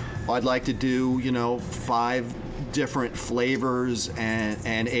 So I'd like to do, 5 different flavors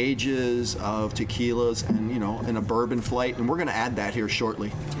and ages of tequilas and in a bourbon flight, and we're going to add that here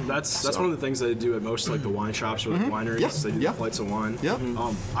shortly. That's one of the things they do at most like the wine shops or the wineries. Yeah. They do the flights of wine. Yep.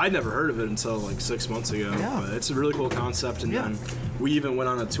 I'd never heard of it until like 6 months ago. Yeah. But it's a really cool concept, and then we even went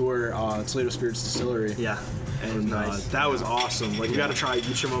on a tour, Toledo Spirits Distillery. Yeah. And that was awesome. Like, we got to try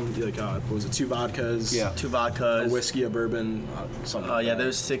each of them. Like, what was it? 2 vodkas. Yeah. 2 vodkas. A whiskey, a bourbon, something. Yeah,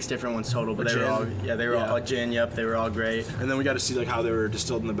 there's 6 different ones total, but they were all gin. Yep, they were all great. And then we got to see like how they were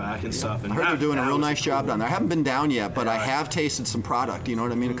distilled in the back and stuff. And I heard they're doing a real nice job down there. I haven't been down yet, but I have tasted some product. You know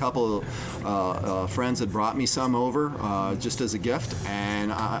what I mean? A couple of friends had brought me some over just as a gift,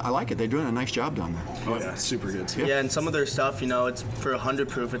 and I like it. They're doing a nice job down there. Oh yeah, super good too. Yeah, and some of their stuff, it's for 100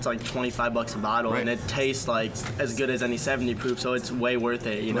 proof, it's like $25 a bottle, and it tastes like as good as any 70 proof, so it's way worth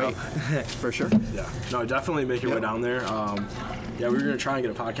it, Right. For sure. Yeah. No, definitely make your way down there. Yeah, we were going to try and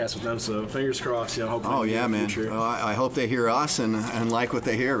get a podcast with them, so fingers crossed, hopefully. Oh, yeah, man. Well, I hope they hear us and like what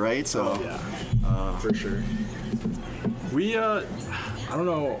they hear, right? So. Yeah, for sure. We, I don't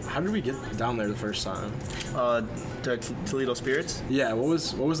know, how did we get down there the first time? To Toledo Spirits? Yeah, what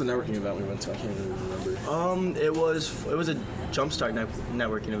was the networking event we went to? I can't even remember. It was a Jumpstart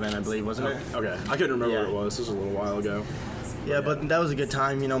networking event, I believe, wasn't it? Okay, I couldn't remember what it was. This was a little while ago. Yeah, but that was a good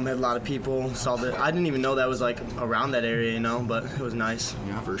time. Met a lot of people. I didn't even know that was like around that area, but it was nice.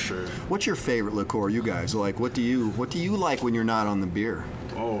 Yeah, for sure. What's your favorite liqueur, you guys? Like, what do you like when you're not on the beer?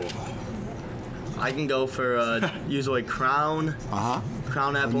 Oh, I can go for usually Crown.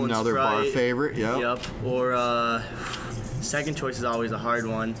 Crown Apple and Sprite. Another bar favorite. Yep. Or second choice is always a hard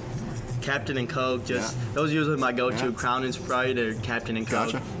one. Captain and Coke, those are usually my go-to, Crown and Sprite or Captain and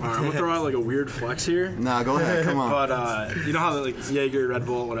Coke. Gotcha. All right, I'm gonna throw out like a weird flex here. Nah, go ahead, come on. But you know how like Jaeger, Red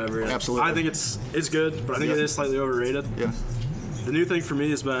Bull, whatever. Absolutely. I think it's good, but I think it is slightly overrated. Yeah. The new thing for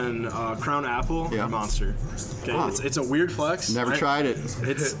me has been Crown Apple and Monster. Okay, it's a weird flex. Never tried it.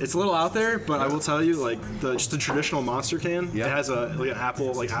 It's a little out there, but I will tell you, like just the traditional Monster can, it has an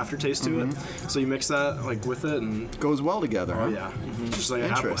apple like aftertaste to it. So you mix that like with it and goes well together. Oh huh? yeah, just like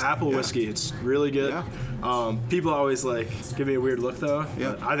apple whiskey. It's really good. Yeah. People always like give me a weird look though.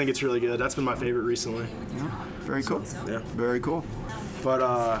 Yeah. I think it's really good. That's been my favorite recently. Yeah. Very cool. Yeah. Very cool. But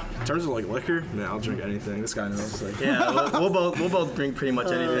in terms of like liquor, man, I'll drink anything. This guy knows. Like, yeah, we'll both drink pretty much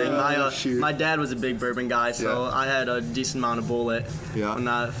anything. My dad was a big bourbon guy, so I had a decent amount of Bullet.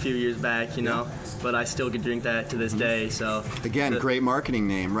 Not a few years back, but I still could drink that to this day. So again, great marketing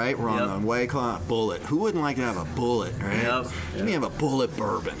name, right? We're on the way. Bullet. Who wouldn't like to have a Bullet, right? Yep. Let me have a Bullet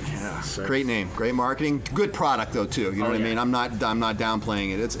bourbon. Yeah, great name, great marketing, good product though too. You know what I mean? I'm not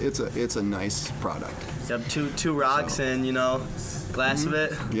downplaying it. It's a nice product. Yep, two rocks and glass of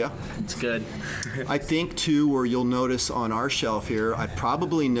it. Yeah. It's good. I think, too, where you'll notice on our shelf here, I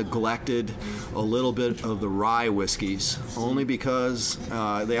probably neglected a little bit of the rye whiskeys, only because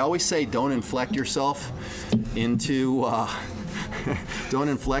they always say don't inflect yourself into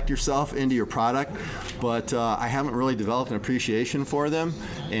your product. But I haven't really developed an appreciation for them,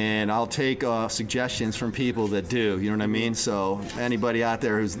 and I'll take suggestions from people that do. You know what I mean? So anybody out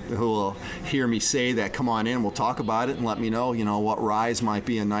there who will hear me say that, come on in. We'll talk about it and let me know. What ryes might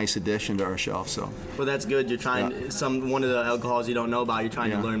be a nice addition to our shelf. So. Well, that's good. You're trying one of the alcohols you don't know about. You're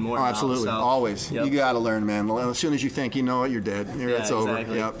trying to learn more. Oh, absolutely. About, so. Always. Yep. You got to learn, man. As soon as you think you know it, you're dead. It's over.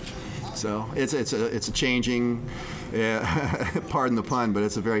 Exactly. Yep. So it's a changing. Pardon the pun, but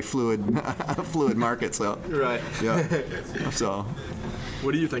it's a very fluid market. So right. Yeah. So.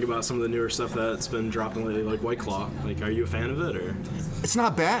 What do you think about some of the newer stuff that's been dropping lately, like White Claw? Like, are you a fan of it, or? It's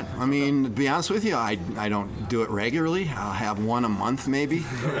not bad. I mean, to be honest with you, I don't do it regularly. I'll have one a month maybe.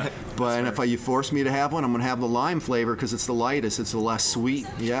 But if you force me to have one, I'm going to have the lime flavor because it's the lightest. It's the less sweet.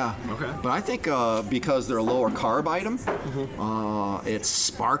 Yeah. Okay. But I think because they're a lower carb item, it's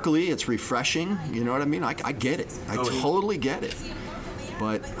sparkly, it's refreshing. You know what I mean? I get it. I totally get it.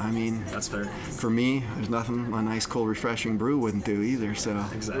 But, I mean, that's fair. For me, there's nothing a nice, cold, refreshing brew wouldn't do either. So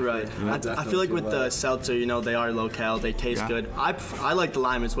exactly. Right. Yeah, I feel like with the seltzer, they are low-cal. They taste good. I like the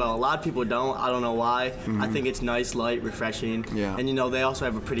lime as well. A lot of people don't. I don't know why. I think it's nice, light, refreshing. Yeah. And, they also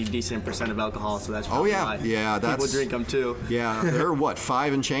have a pretty decent % of alcohol, so that's probably why people drink them, too. Yeah. They're,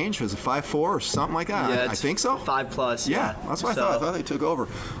 5 and change? Was it 5.4 or something like that? Yeah, I think so. 5+. Yeah. That's what I thought. I thought they took over.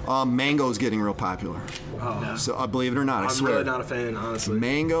 Mango's getting real popular. Oh. Yeah. So believe it or not, I swear. I'm really not a fan, honestly.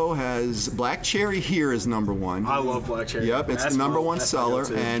 Mango has black cherry here is number one. I love black cherry. Yep, it's the number one seller,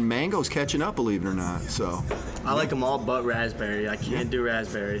 and mango's catching up, believe it or not. So I like them all but raspberry. I can't do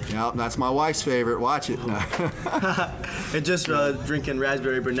raspberry. Yeah, that's my wife's favorite. Watch it. It just drinking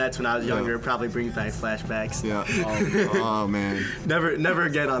raspberry brunettes when I was younger probably brings back flashbacks. Yeah. Oh man. Never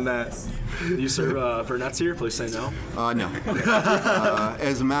again on that. You serve brunettes here? Please say no. No.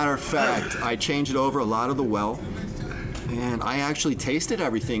 As a matter of fact, I changed over a lot of the well, and I actually tasted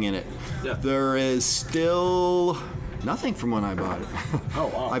everything in it. Yeah. There is still nothing from when I bought it. Oh,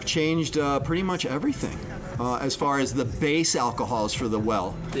 wow. I've changed pretty much everything. As far as the base alcohols for the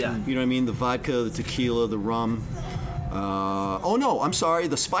well. Yeah. You know what I mean? The vodka, the tequila, the rum. Oh no, I'm sorry.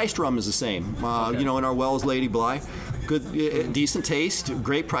 The spiced rum is the same. Okay. You know, in our wells, Lady Bly. Good, decent taste,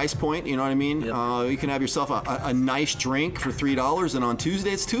 great price point. You know what I mean? Yep. You can have yourself a nice drink for $3, and on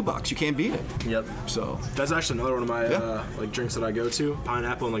Tuesday it's $2. You can't beat it. Yep. So that's actually another one of my like drinks that I go to.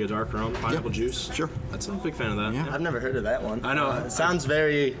 Pineapple and like a dark rum, pineapple juice. Sure. I'm a big fan of that. Yeah. I've never heard of that one. I know. It sounds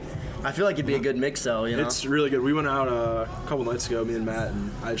very. I feel like it'd be a good mix, though. You know. It's really good. We went out a couple nights ago, me and Matt,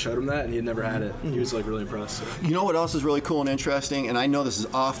 and I showed him that, and he had never had it. He was like really impressed. So. You know what else is really cool and interesting? And I know this is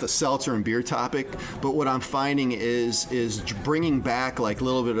off the seltzer and beer topic, but what I'm finding is bringing back like a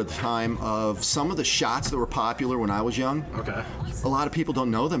little bit of the time of some of the shots that were popular when I was young. Okay. A lot of people don't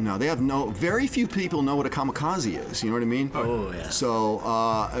know them now. Very few people know what a kamikaze is. You know what I mean? Oh yeah. So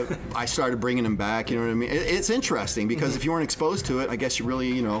I started bringing them back. You know what I mean? It's interesting because if you weren't exposed to it, I guess you really,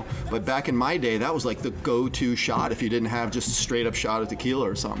 you know. But back in my day, that was like the go-to shot if you didn't have just a straight-up shot of tequila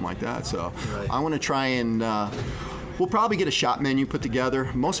or something like that. So I want to try and. We'll probably get a shot menu put together.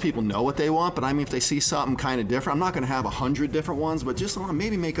 Most people know what they want, but I mean, if they see something kind of different, I'm not going to have 100 different ones, but just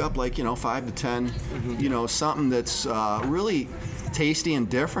maybe make up like 5 to 10. You know, something that's really tasty and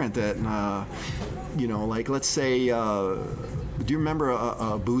different. That like let's say, do you remember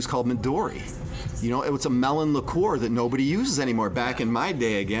a booze called Midori? You know, it was a melon liqueur that nobody uses anymore. Back in my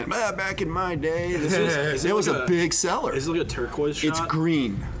day, back in my day, it was a big seller. Is it like a turquoise shot? It's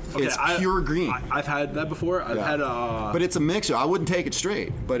green. Okay, it's pure green. I've had that before. I've had but it's a mixer. I wouldn't take it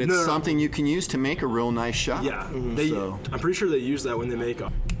straight, but it's something you can use to make a real nice shot. Yeah, I'm pretty sure they use that when they make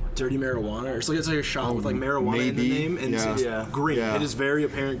dirty marijuana. It's like a shot with like marijuana in the name, and it's green. Yeah. It is very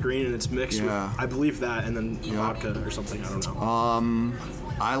apparent green, and it's mixed with, I believe that, and then vodka or something. I don't know.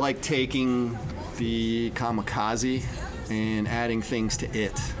 I like taking the kamikaze and adding things to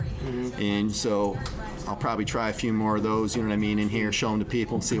it, and so I'll probably try a few more of those, you know what I mean, in here, show them to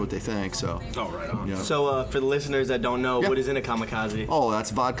people and see what they think. So. Oh, right on. Yeah. So for the listeners that don't know, what is in a kamikaze? Oh,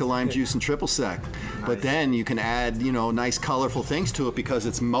 that's vodka, lime juice, and triple sec. Nice. But then you can add, nice colorful things to it because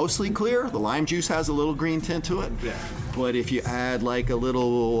it's mostly clear. The lime juice has a little green tint to it. Yeah. But if you add like a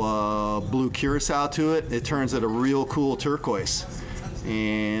little blue curacao to it, it turns it a real cool turquoise.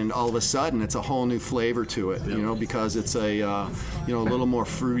 And all of a sudden, it's a whole new flavor to it, because it's a little more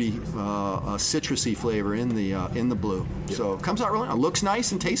fruity, citrusy flavor in the blue. Yep. So it comes out really nice. Looks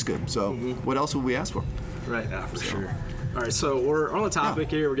nice and tastes good. So what else would we ask for? Right, for sure. All right, so we're on the topic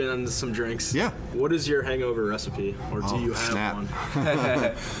here. We're getting into some drinks. Yeah. What is your hangover recipe, or do you have one?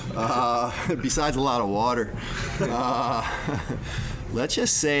 Besides a lot of water. Let's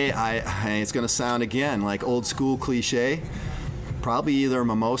just say it's going to sound again like old school cliche. Probably either a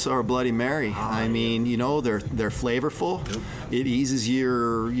mimosa or a Bloody Mary. I mean, they're flavorful. Yep. It eases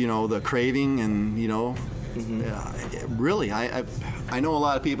your, the craving, and really, I know a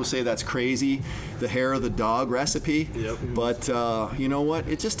lot of people say that's crazy, the hair of the dog recipe. Yep. But you know what?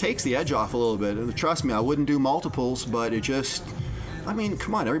 It just takes the edge off a little bit. And trust me, I wouldn't do multiples, but it just. I mean,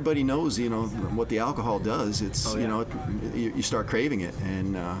 come on, everybody knows, what the alcohol does. It's, you start craving it,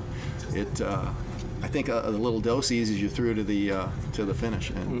 and I think a little dose eases you through to the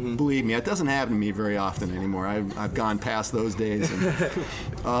finish. And believe me, it doesn't happen to me very often anymore. I've gone past those days. And,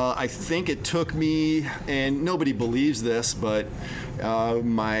 I think it took me, and nobody believes this, but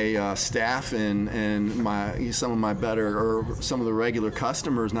my staff and some of my better, or some of the regular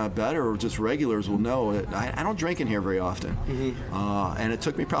customers, not better, or just regulars will know that I don't drink in here very often. And it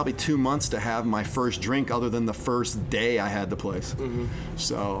took me probably 2 months to have my first drink other than the first day I had the place.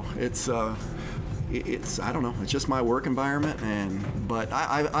 So it's I don't know, it's just my work environment, but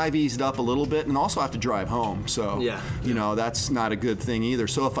I've eased up a little bit, and also I have to drive home, so that's not a good thing either.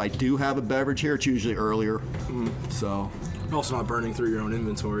 So if I do have a beverage here, it's usually earlier. So You're also not burning through your own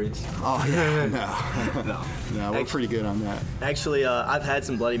inventories. Oh, yeah. No, we're pretty good on that. Actually, I've had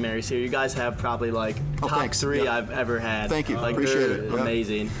some Bloody Marys here. You guys have probably like top 3 I've ever had. Thank you. Like, Appreciate it.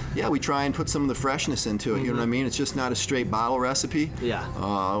 Amazing. Yeah, we try and put some of the freshness into it. You know what I mean? It's just not a straight bottle recipe. Yeah.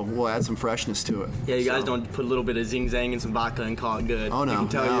 We'll add some freshness to it. Yeah, you guys don't put a little bit of zing zang and some vodka and call it good. Oh, no. I can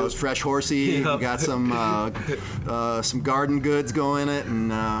tell you. It's fresh horsey. We got some garden goods go in it.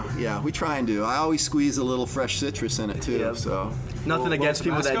 And, yeah, we try and do. I always squeeze a little fresh citrus in it, too. Yep. So Nothing against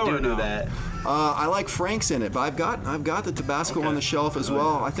people that do that. I like Frank's in it, but I've got the Tabasco on the shelf as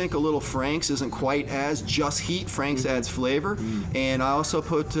well. I think a little Frank's isn't quite as just heat. Frank's adds flavor, and I also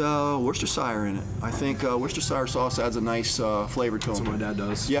put Worcestershire in it. I think Worcestershire sauce adds a nice flavor to them. That's what my dad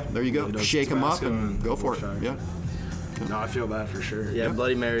does. Yeah, there you go. Shake them up and go for it. Yeah. No, I feel that for sure. Yeah,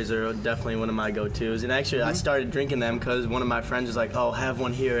 Bloody Marys are definitely one of my go-tos. And actually, I started drinking them because one of my friends was like, oh, have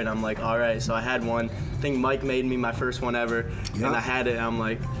one here. And I'm like, all right. So I had one. I think Mike made me my first one ever. And I had it, and I'm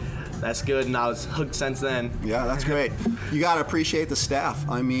like, that's good. And I was hooked since then. Yeah, that's great. You got to appreciate the staff.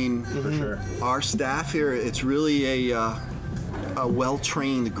 I mean, for sure. Our staff here, it's really a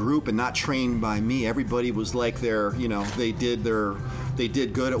well-trained group and not trained by me. Everybody was like they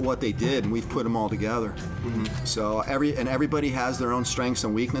did good at what they did, and we've put them all together. So everybody has their own strengths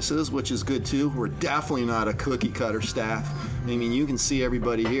and weaknesses, which is good too. We're definitely not a cookie cutter staff. I mean, you can see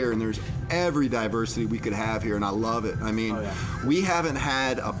everybody here, and there's every diversity we could have here, and I love it. I mean, we haven't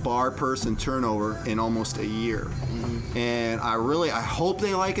had a bar person turnover in almost a year. And I hope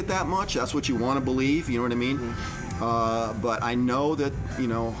they like it that much. That's what you want to believe, you know what I mean? But I know that,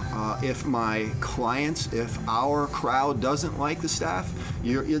 if my clients, if our crowd doesn't like the staff,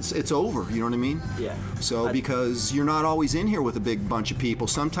 it's over, you know what I mean? Yeah. So because you're not always in here with a big bunch of people.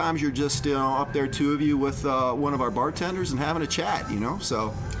 Sometimes you're just up there, 2 of you with one of our bartenders and having a chat,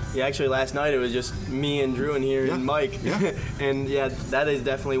 so. Yeah, actually last night it was just me and Drew in here and Mike. Yeah. And that is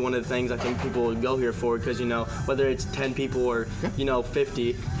definitely one of the things I think people would go here for because, whether it's 10 people or,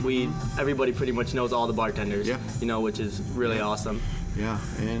 50, everybody pretty much knows all the bartenders, which is really awesome. Yeah,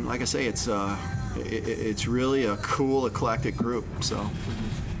 and like I say, it's really a cool, eclectic group, so. Oh,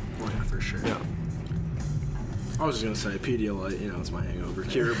 yeah, for sure. Yeah. I was just going to say Pedialyte, it's my hangover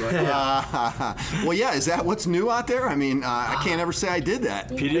cure, but well, yeah, is that what's new out there? I mean, I can't ever say I did that.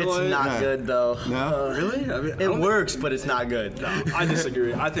 Pedialyte? It's not good, though. No? Really? I mean, it works, but it's not good. No, I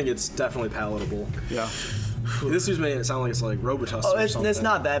disagree. I think it's definitely palatable. Yeah. This is making it sound like it's like Robitussin or something. It's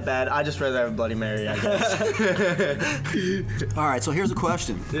not that bad. I just rather have a Bloody Mary, I guess. All right, so here's a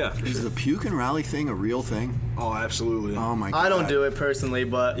question. Yeah. Is the puke and rally thing a real thing? Oh, absolutely. Oh, my God. I don't do it personally,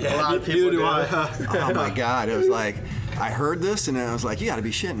 but a lot of people do. Oh, my God. It was like, I heard this, and I was like, you got to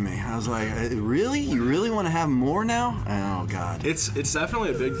be shitting me. I was like, really? You really want to have more now? Oh, God. It's definitely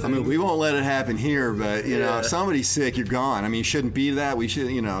a big thing. I mean, we won't let it happen here, but, if somebody's sick, you're gone. I mean, you shouldn't be that. We should,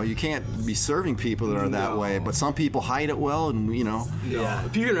 you can't be serving people that are that way. But some people hide it well, and, Yeah. The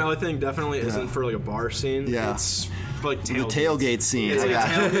puke and rally thing definitely isn't for, like, a bar scene. Yeah. It's like the tailgate scene. It's like a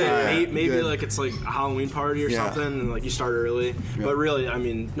tailgate. Maybe good. like it's like a Halloween party or something, and like you start early. Yeah. But really, I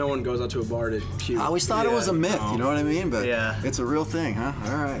mean, no one goes out to a bar to puke. I always thought it was a myth, you know what I mean? But it's a real thing, huh?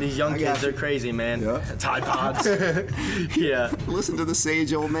 All right. These young kids, they're crazy, man. Yeah. Tide Pods. Yeah. Listen to the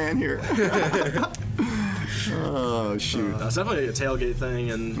sage old man here. Oh, shoot. That's definitely a tailgate thing.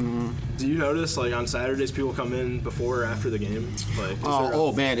 And do you notice, like, on Saturdays, people come in before or after the game? Like,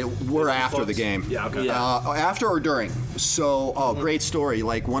 we're after the game. Yeah, okay. After or during. So, great story.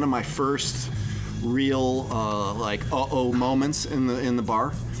 Like, one of my first real, moments in the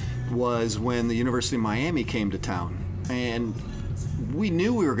bar was when the University of Miami came to town. And we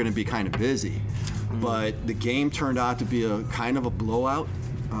knew we were going to be kind of busy. But the game turned out to be a kind of a blowout.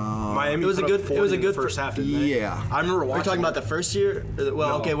 Miami it was a good first half, didn't they? Yeah. I remember watching. We're talking about the first year?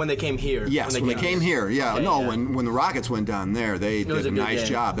 Well, okay, when they came here. Yes, when they came here. Yeah. Okay, when the Rockets went down there, they did a nice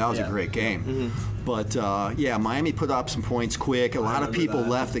job. That was a great game. Mm-hmm. But, Miami put up some points quick. A lot of people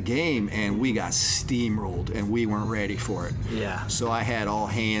left the game, and we got steamrolled, and we weren't ready for it. Yeah. So I had all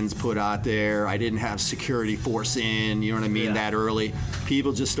hands put out there. I didn't have security force in, you know what I mean, that early.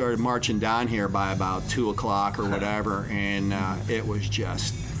 People just started marching down here by about 2 o'clock or whatever, and it was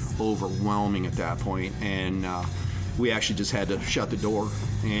just overwhelming at that point. And we actually just had to shut the door.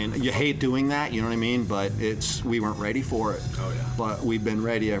 And you hate doing that, you know what I mean? But we weren't ready for it. Oh, yeah. But we've been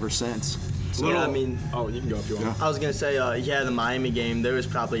ready ever since. So, yeah, I mean, you can go if you want. I was gonna say, the Miami game. There was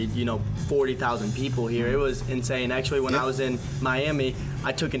probably 40,000 people here. It was insane. Actually, when I was in Miami,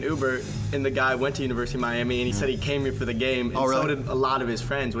 I took an Uber, and the guy went to University of Miami, and he said he came here for the game, and so did a lot of his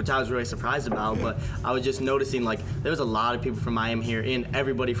friends, which I was really surprised about. But I was just noticing there was a lot of people from Miami here, and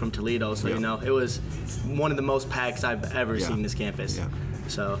everybody from Toledo. So it was one of the most packs I've ever seen this campus. Yeah.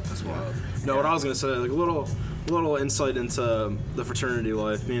 So that's wild. No, what I was gonna say, like a little insight into the fraternity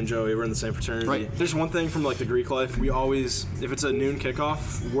life. Me and Joey, we're in the same fraternity. Right. There's one thing from like the Greek life. We always, if it's a noon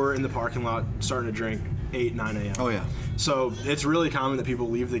kickoff, we're in the parking lot starting to drink 8, 9 a.m. Oh yeah. So it's really common that people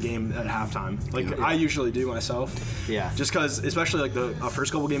leave the game at halftime. Like I usually do myself. Yeah. Just because, especially like the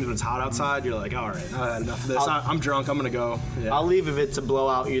first couple games when it's hot outside, you're like, all right, I had enough of this. I'm drunk. I'm gonna go. Yeah. I'll leave if it's a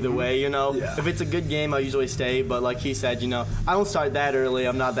blowout either way. Yeah. If it's a good game, I'll usually stay. But like he said, I don't start that early.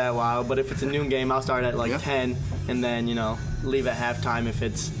 I'm not that wild. But if it's a noon game, I'll start at 10, and then leave at halftime if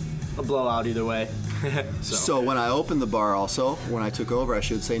it's a blowout either way. So when I opened the bar also, when I took over, I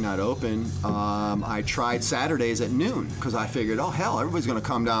should say not open, I tried Saturdays at noon because I figured, oh hell, everybody's going to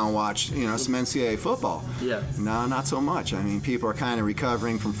come down and watch, some NCAA football. Yeah. No, not so much. I mean, people are kind of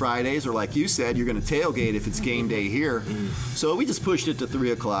recovering from Fridays, or like you said, you're going to tailgate if it's game day here. So we just pushed it to 3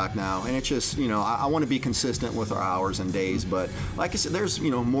 o'clock now, and it's just, I want to be consistent with our hours and days, but like I said, there's,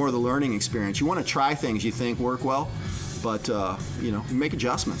 more of the learning experience. You want to try things you think work well, but, make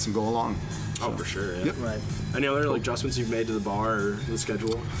adjustments and go along. Oh, for sure. Yeah. Yep. Right. Any other adjustments you've made to the bar or the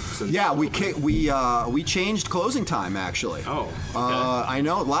schedule? Yeah, we changed closing time actually. Oh. Okay. I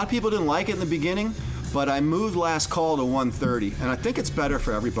know a lot of people didn't like it in the beginning, but I moved last call to 1:30, and I think it's better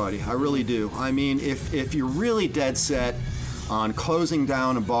for everybody. I really do. I mean, if you're really dead set on closing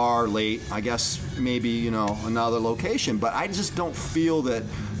down a bar late, I guess maybe another location, but I just don't feel that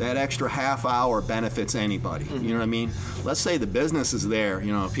extra half hour benefits anybody. You know what I mean? Let's say the business is there,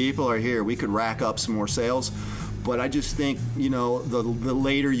 people are here, we could rack up some more sales, but I just think the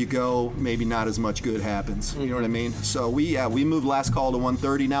later you go, maybe not as much good happens. You know what I mean? So we moved last call to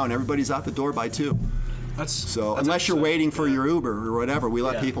 1:30 now, and everybody's out the door by 2. That's unless you're waiting for your Uber or whatever, we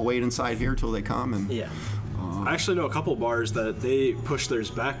let people wait inside here till they come. And I actually know a couple bars that they push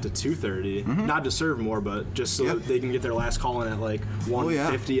theirs back to 2:30, not to serve more, but just so that they can get their last call in at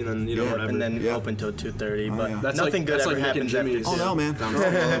 1:50, and then whatever, and then open till 2:30. But that's nothing good ever happens after 2. Oh no, man!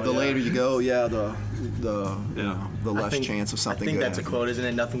 The later you go, the less chance of something. I think good that's a quote, isn't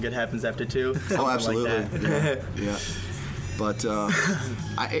it? Nothing good happens after 2. Oh, absolutely. Like yeah. But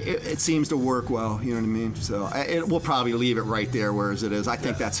it seems to work well, you know what I mean? So we'll probably leave it right there where it is. I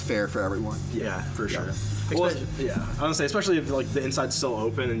think that's fair for everyone. Yeah, for sure. Well, I would say, especially if the inside's still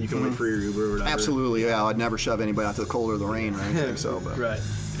open and you can wait for your Uber or whatever. Absolutely, yeah. I'd never shove anybody out to the cold or the rain or anything. So, but. Right.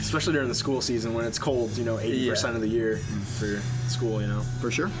 Especially during the school season when it's cold, 80% of the year for school, For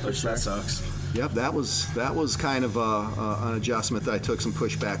sure. Which that sucks. Yep, that was kind of an adjustment that I took some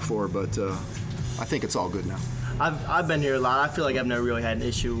pushback for, but I think it's all good now. I've been here a lot. I feel like I've never really had an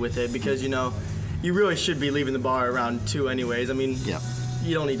issue with it because, you really should be leaving the bar around 2 anyways. I mean,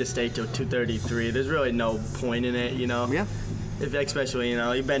 you don't need to stay till 2:33. There's really no point in it, Yeah. Especially,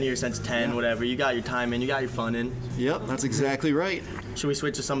 you've been here since 10, whatever. You got your time in, you got your fun in. Yep, that's exactly right. Should we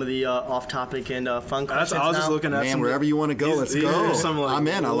switch to some of the off-topic and fun questions I was just looking at wherever you want to go, let's go. I'm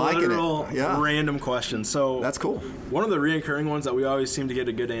in. I like it. Yeah. Random questions. So that's cool. One of the reoccurring ones that we always seem to get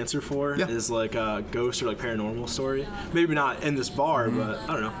a good answer for is a ghost or paranormal story. Maybe not in this bar, but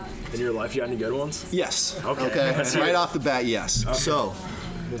I don't know. In your life, you got any good ones? Yes. Okay. Right off the bat, yes. Okay. So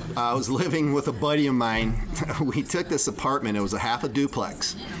I was living with a buddy of mine. We took this apartment. It was a half a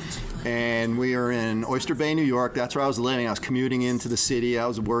duplex. And we were in Oyster Bay, New York. That's where I was living. I was commuting into the city. I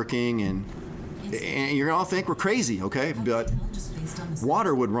was working. And you're going to all think we're crazy, okay? But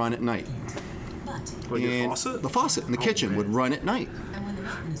water would run at night. Your faucet? The faucet in the kitchen would run at night.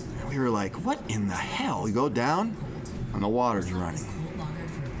 And we were like, what in the hell? We go down, and the water's running.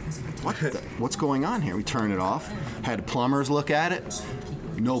 What's going on here? We turn it off. Had plumbers look at it.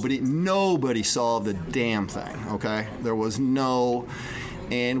 Nobody solved a damn thing, okay? There was no...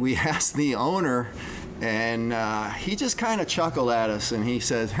 And we asked the owner, and he just kind of chuckled at us, and he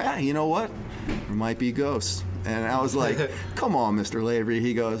says, hey, you know what? There might be ghosts. And I was like, come on, Mr. Lavery.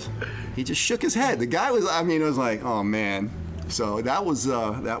 He just shook his head. The guy it was like, oh, man. So that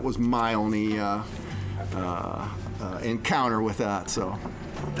was my only encounter with that, so...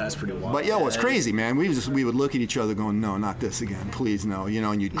 That's pretty wild. But it's crazy, man. We would look at each other going, no, not this again, please no.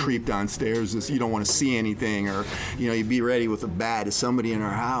 And you'd creep downstairs, you don't want to see anything, or you'd be ready with a bat to somebody in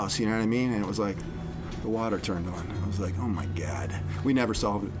our house, you know what I mean? And it was like the water turned on. I was like, oh my God. We never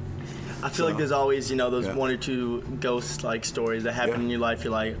solved it. I feel like there's always, those one or two ghost stories that happen in your life.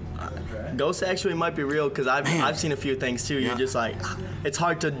 You're like, Ghosts actually might be real because I've seen a few things too. You're just like, it's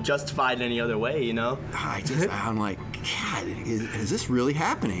hard to justify it any other way, you know? I'm like, God, is this really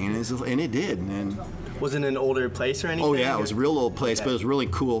happening? And it did. And was it an older place or anything? Oh yeah, it was a real old place, but it was really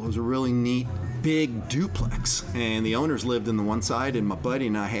cool. It was a really neat, big duplex, and the owners lived in the one side, and my buddy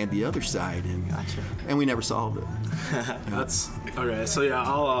and I had the other side, and we never solved it. That's okay. So yeah,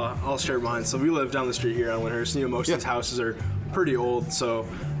 I'll share mine. So we live down the street here on Windhurst. You know, most of these houses are pretty old. So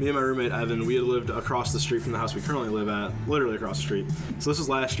me and my roommate Evan, we had lived across the street from the house we currently live at, literally across the street. So this was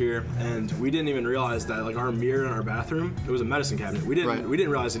last year, and we didn't even realize that like our mirror in our bathroom, it was a medicine cabinet. We didn't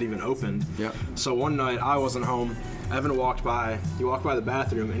realize it even opened. Yeah. So one night I wasn't home. Evan walked by. He walked by the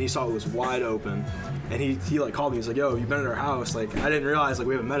bathroom and he saw it was wide open. And he like called me. He's like, "Yo, you've been at our house." Like I didn't realize like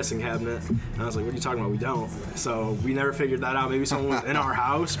we have a medicine cabinet. And I was like, "What are you talking about? We don't." So we never figured that out. Maybe someone was in our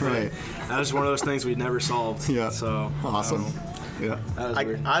house, but that was one of those things we'd never solved. Yeah. So awesome. Yeah. That was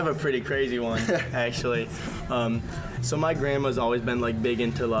weird. I have a pretty crazy one actually. So my grandma's always been like big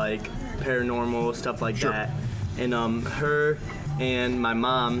into like paranormal stuff like that, and her and my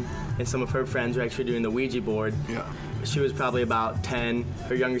mom and some of her friends were actually doing the Ouija board. Yeah. She was probably about 10.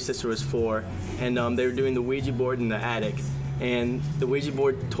 Her younger sister was 4, and they were doing the Ouija board in the attic. And the Ouija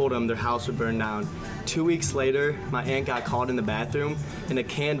board told them their house would burn down. 2 weeks later, my aunt got called in the bathroom, and a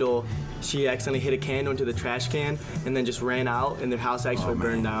candle. She accidentally hit a candle into the trash can and then just ran out, and their house actually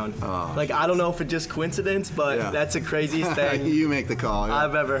burned down. Oh. Like, I don't know if it's just coincidence, but that's the craziest thing you make the call.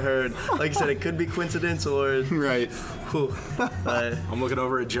 I've ever heard. Like I said, it could be coincidence or... Right. I'm looking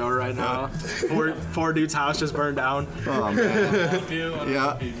over at Joe right now. Poor dude's house just burned down. Oh, man.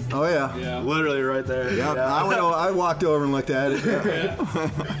 Yeah. Oh, yeah. Literally right there. Yep. Yeah. I walked over and looked at it.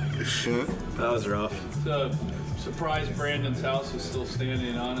 That was rough. Surprised Brandon's house is still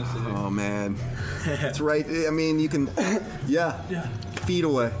standing, honestly. Oh, man. That's right. I mean, you can, feet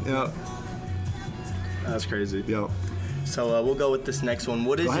away. Yeah. That's crazy. Yep. So we'll go with this next one.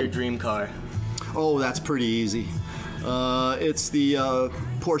 What is your dream car? Oh, that's pretty easy. It's the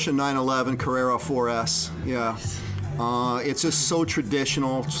Porsche 911 Carrera 4S. Yeah. It's just so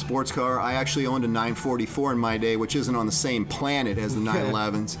traditional sports car. I actually owned a 944 in my day, which isn't on the same planet as the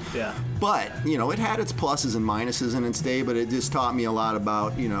 911s. Yeah. But, you know, it had its pluses and minuses in its day, but it just taught me a lot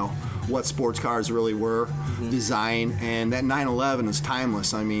about, you know, what sports cars really were, design, and that 911 is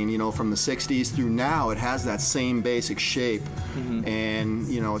timeless. I mean, you know, from the 60s through now, it has that same basic shape. And,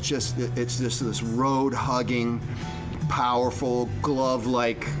 you know, it's just this road-hugging, powerful,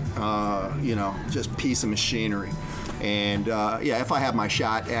 glove-like, you know, just piece of machinery. And if I have my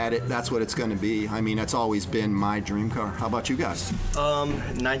shot at it, that's what it's going to be. I mean, that's always been my dream car. How about you guys?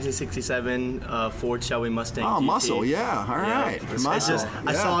 1967 Ford Shelby Mustang. Oh, GT. muscle, yeah. All right. Muscle. It's just,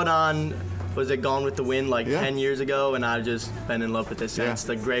 I saw it on, was it Gone with the Wind 10 years ago, and I've just been in love with it since.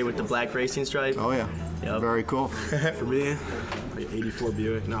 The gray with the black racing stripe. Oh, yeah. Yep. Very cool. For me, like 84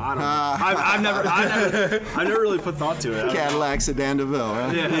 Buick. No, I don't know. I've never really put thought to it. Cadillac Sedan DeVille,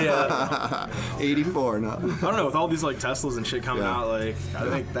 huh? Yeah. 84, no. I don't know. With all these like Teslas and shit coming out, like I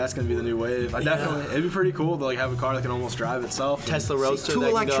think that's gonna be the new wave. It'd be pretty cool to like have a car that can almost drive itself. Tesla Roadster. Too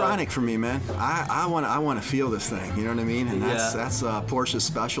electronic for me, man. I want to feel this thing. You know what I mean? And that's Porsche's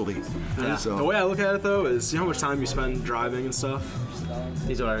specialty. Yeah. So the way I look at it though is, you know how much time you spend driving and stuff.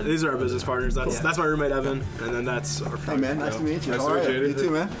 These are our business partners. That's my roommate Evan, and then that's our friend. Hey man, nice to meet you. Nice How to are meet you? You too,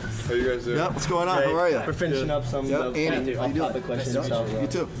 man. How you guys doing? Yep. What's going on? How are you? We're finishing up some of the Andy, topic questions. You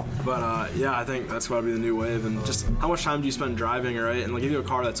too. But I think that's got to be the new wave. And just how much time do you spend driving, right? And like if you have a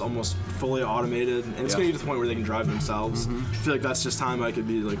car that's almost fully automated, and it's getting to the point where they can drive themselves. I feel like that's just time I could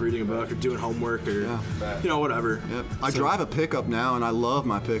be like reading a book or doing homework or you know, whatever. Yep. I drive a pickup now, and I love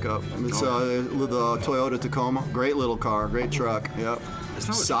my pickup. It's the Toyota Tacoma. Great little car, great truck. Yep.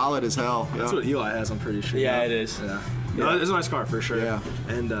 Solid as hell. That's what Eli has, I'm pretty sure. Yeah, it is. Yeah. No, it's a nice car for sure. Yeah.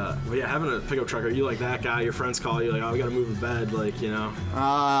 And having a pickup truck, are you like that guy? Your friends call you like, "Oh, we gotta move the bed," like, you know?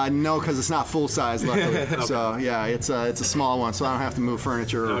 No, because it's not full size, luckily. Okay. So yeah, it's a small one, so I don't have to move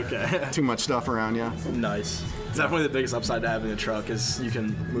furniture or too much stuff around. Yeah. Nice. It's definitely the biggest upside to having a truck is you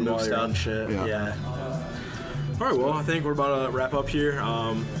can move all your own shit. Yeah. All right, well, I think we're about to wrap up here.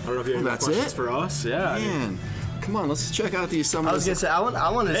 I don't know if you have any questions for us. Yeah. Man. Come on, let's check out these. I was gonna say I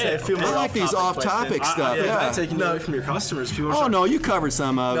want to say a few more. I like these off-topic stuff. Yeah, taking away from your customers. No, you covered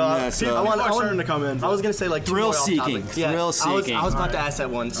some of them. I want to come in. I was gonna say like thrill seeking. Yeah, thrill seeking. I was about to ask that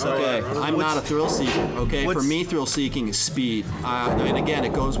one. So okay, I'm not a thrill seeker. Okay, for me, thrill seeking is speed, and again,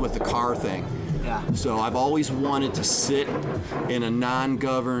 it goes with the car thing. Yeah. So I've always wanted to sit in a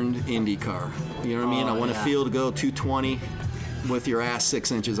non-governed Indy car. You know what I mean? I want to feel to go 220. with your ass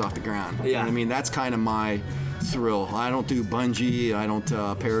 6 inches off the ground. Yeah. You know what I mean, that's kind of my thrill. I don't do bungee. I don't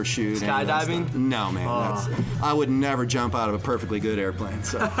parachute. Skydiving? No, man. I would never jump out of a perfectly good airplane.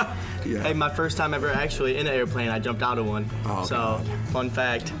 So, yeah. Hey, my first time ever actually in an airplane, I jumped out of one. Oh, so, God. Fun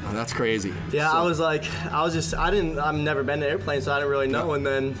fact. Oh, that's crazy. Yeah, so, I've never been in an airplane, so I didn't really know. And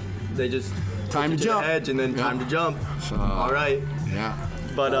then they just time to jump. The edge and then time to jump. So, all right. Yeah.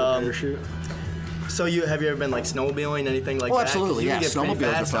 But parachute. So have you ever been like snowmobiling, anything like that? Oh, absolutely. Yeah,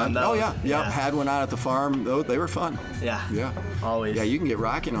 snowmobiles are fun. Oh yeah. Had one out at the farm. They were fun. Yeah. Yeah. Always. Yeah, you can get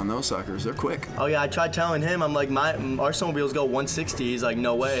rocking on those suckers. They're quick. Oh yeah, I tried telling him. I'm like, our snowmobiles go 160. He's like,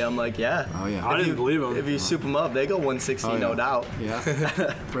 no way. I'm like, yeah. Oh yeah. I didn't believe him. If you soup them up, they go 160, no doubt. Yeah.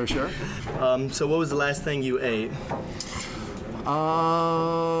 For sure. So what was the last thing you ate?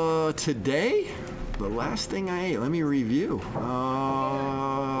 Today. The last thing I ate, let me review. It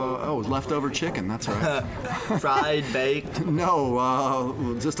was leftover chicken, that's right. Fried, baked?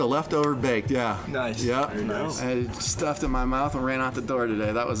 No, just a leftover baked, yeah. Nice. Yeah. Very nice. I stuffed it in my mouth and ran out the door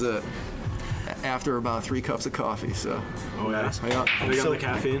today. That was it. After about 3 cups of coffee, so. Oh, yeah? Yeah. Big on the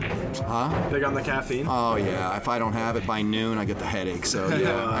caffeine? Huh? Big on the caffeine? Oh, yeah. If I don't have it by noon, I get the headache. So,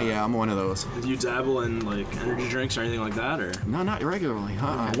 yeah, I'm one of those. Do you dabble in, like, energy drinks or anything like that, or? No, not regularly.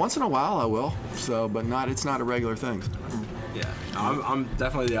 Okay. Once in a while I will, so, but it's not a regular thing. Yeah, I'm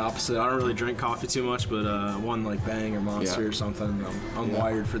definitely the opposite. I don't really drink coffee too much, but one like Bang or Monster or something, I'm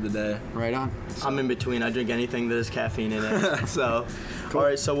wired for the day. Right on. I'm in between. I drink anything that has caffeine in it. So, cool. All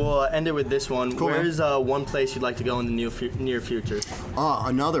right, so we'll end it with this one. Cool, where's one place you'd like to go in the near future?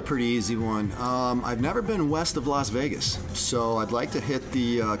 Another pretty easy one. I've never been west of Las Vegas, so I'd like to hit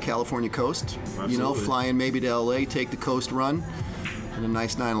the California coast. Absolutely. You know, fly in maybe to LA, take the coast run in a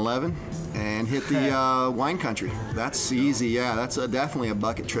nice 911. And hit the wine country. That's easy, yeah. That's definitely a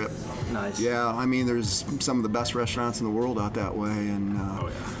bucket trip. Nice. Yeah, I mean, there's some of the best restaurants in the world out that way, and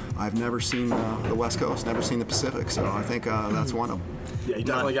I've never seen the West Coast, never seen the Pacific, so I think that's one of them. Yeah, you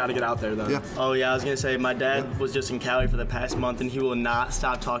definitely got to get out there, though. Yeah. Oh, yeah, I was going to say, my dad was just in Cali for the past month, and he will not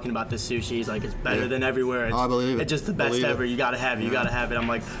stop talking about this sushi. He's like, it's better than everywhere. It's, I believe it. It's just the best ever. You got to have it. You got to have it. I'm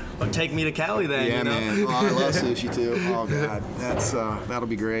like, well, take me to Cali then. Yeah, you know? man. Oh, I love sushi, too. Oh, God. That'll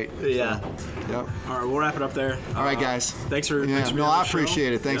be great. Yeah. So, yep. All right, we'll wrap it up there. All right, guys. Thanks for being No, on I the show.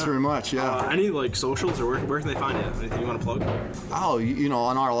 appreciate it. Thanks very much. Yeah. Any like socials or where can they find you? Anything you want to plug? Oh, you know,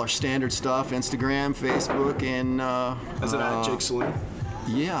 on all our standard stuff, Instagram, Facebook, and Is it at Jake Saloon?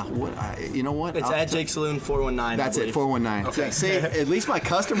 Yeah, you know what? It's at Jake Saloon 419. That's it, 419. Okay. See, at least my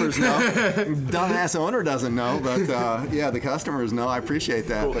customers know. Dumbass owner doesn't know, but yeah, the customers know. I appreciate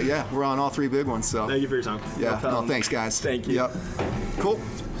that. Cool. But yeah, we're on all 3 big ones. So Thank you for your time. yeah, no, thanks guys. Thank you. Yep. Cool.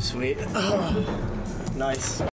 Sweet. Nice.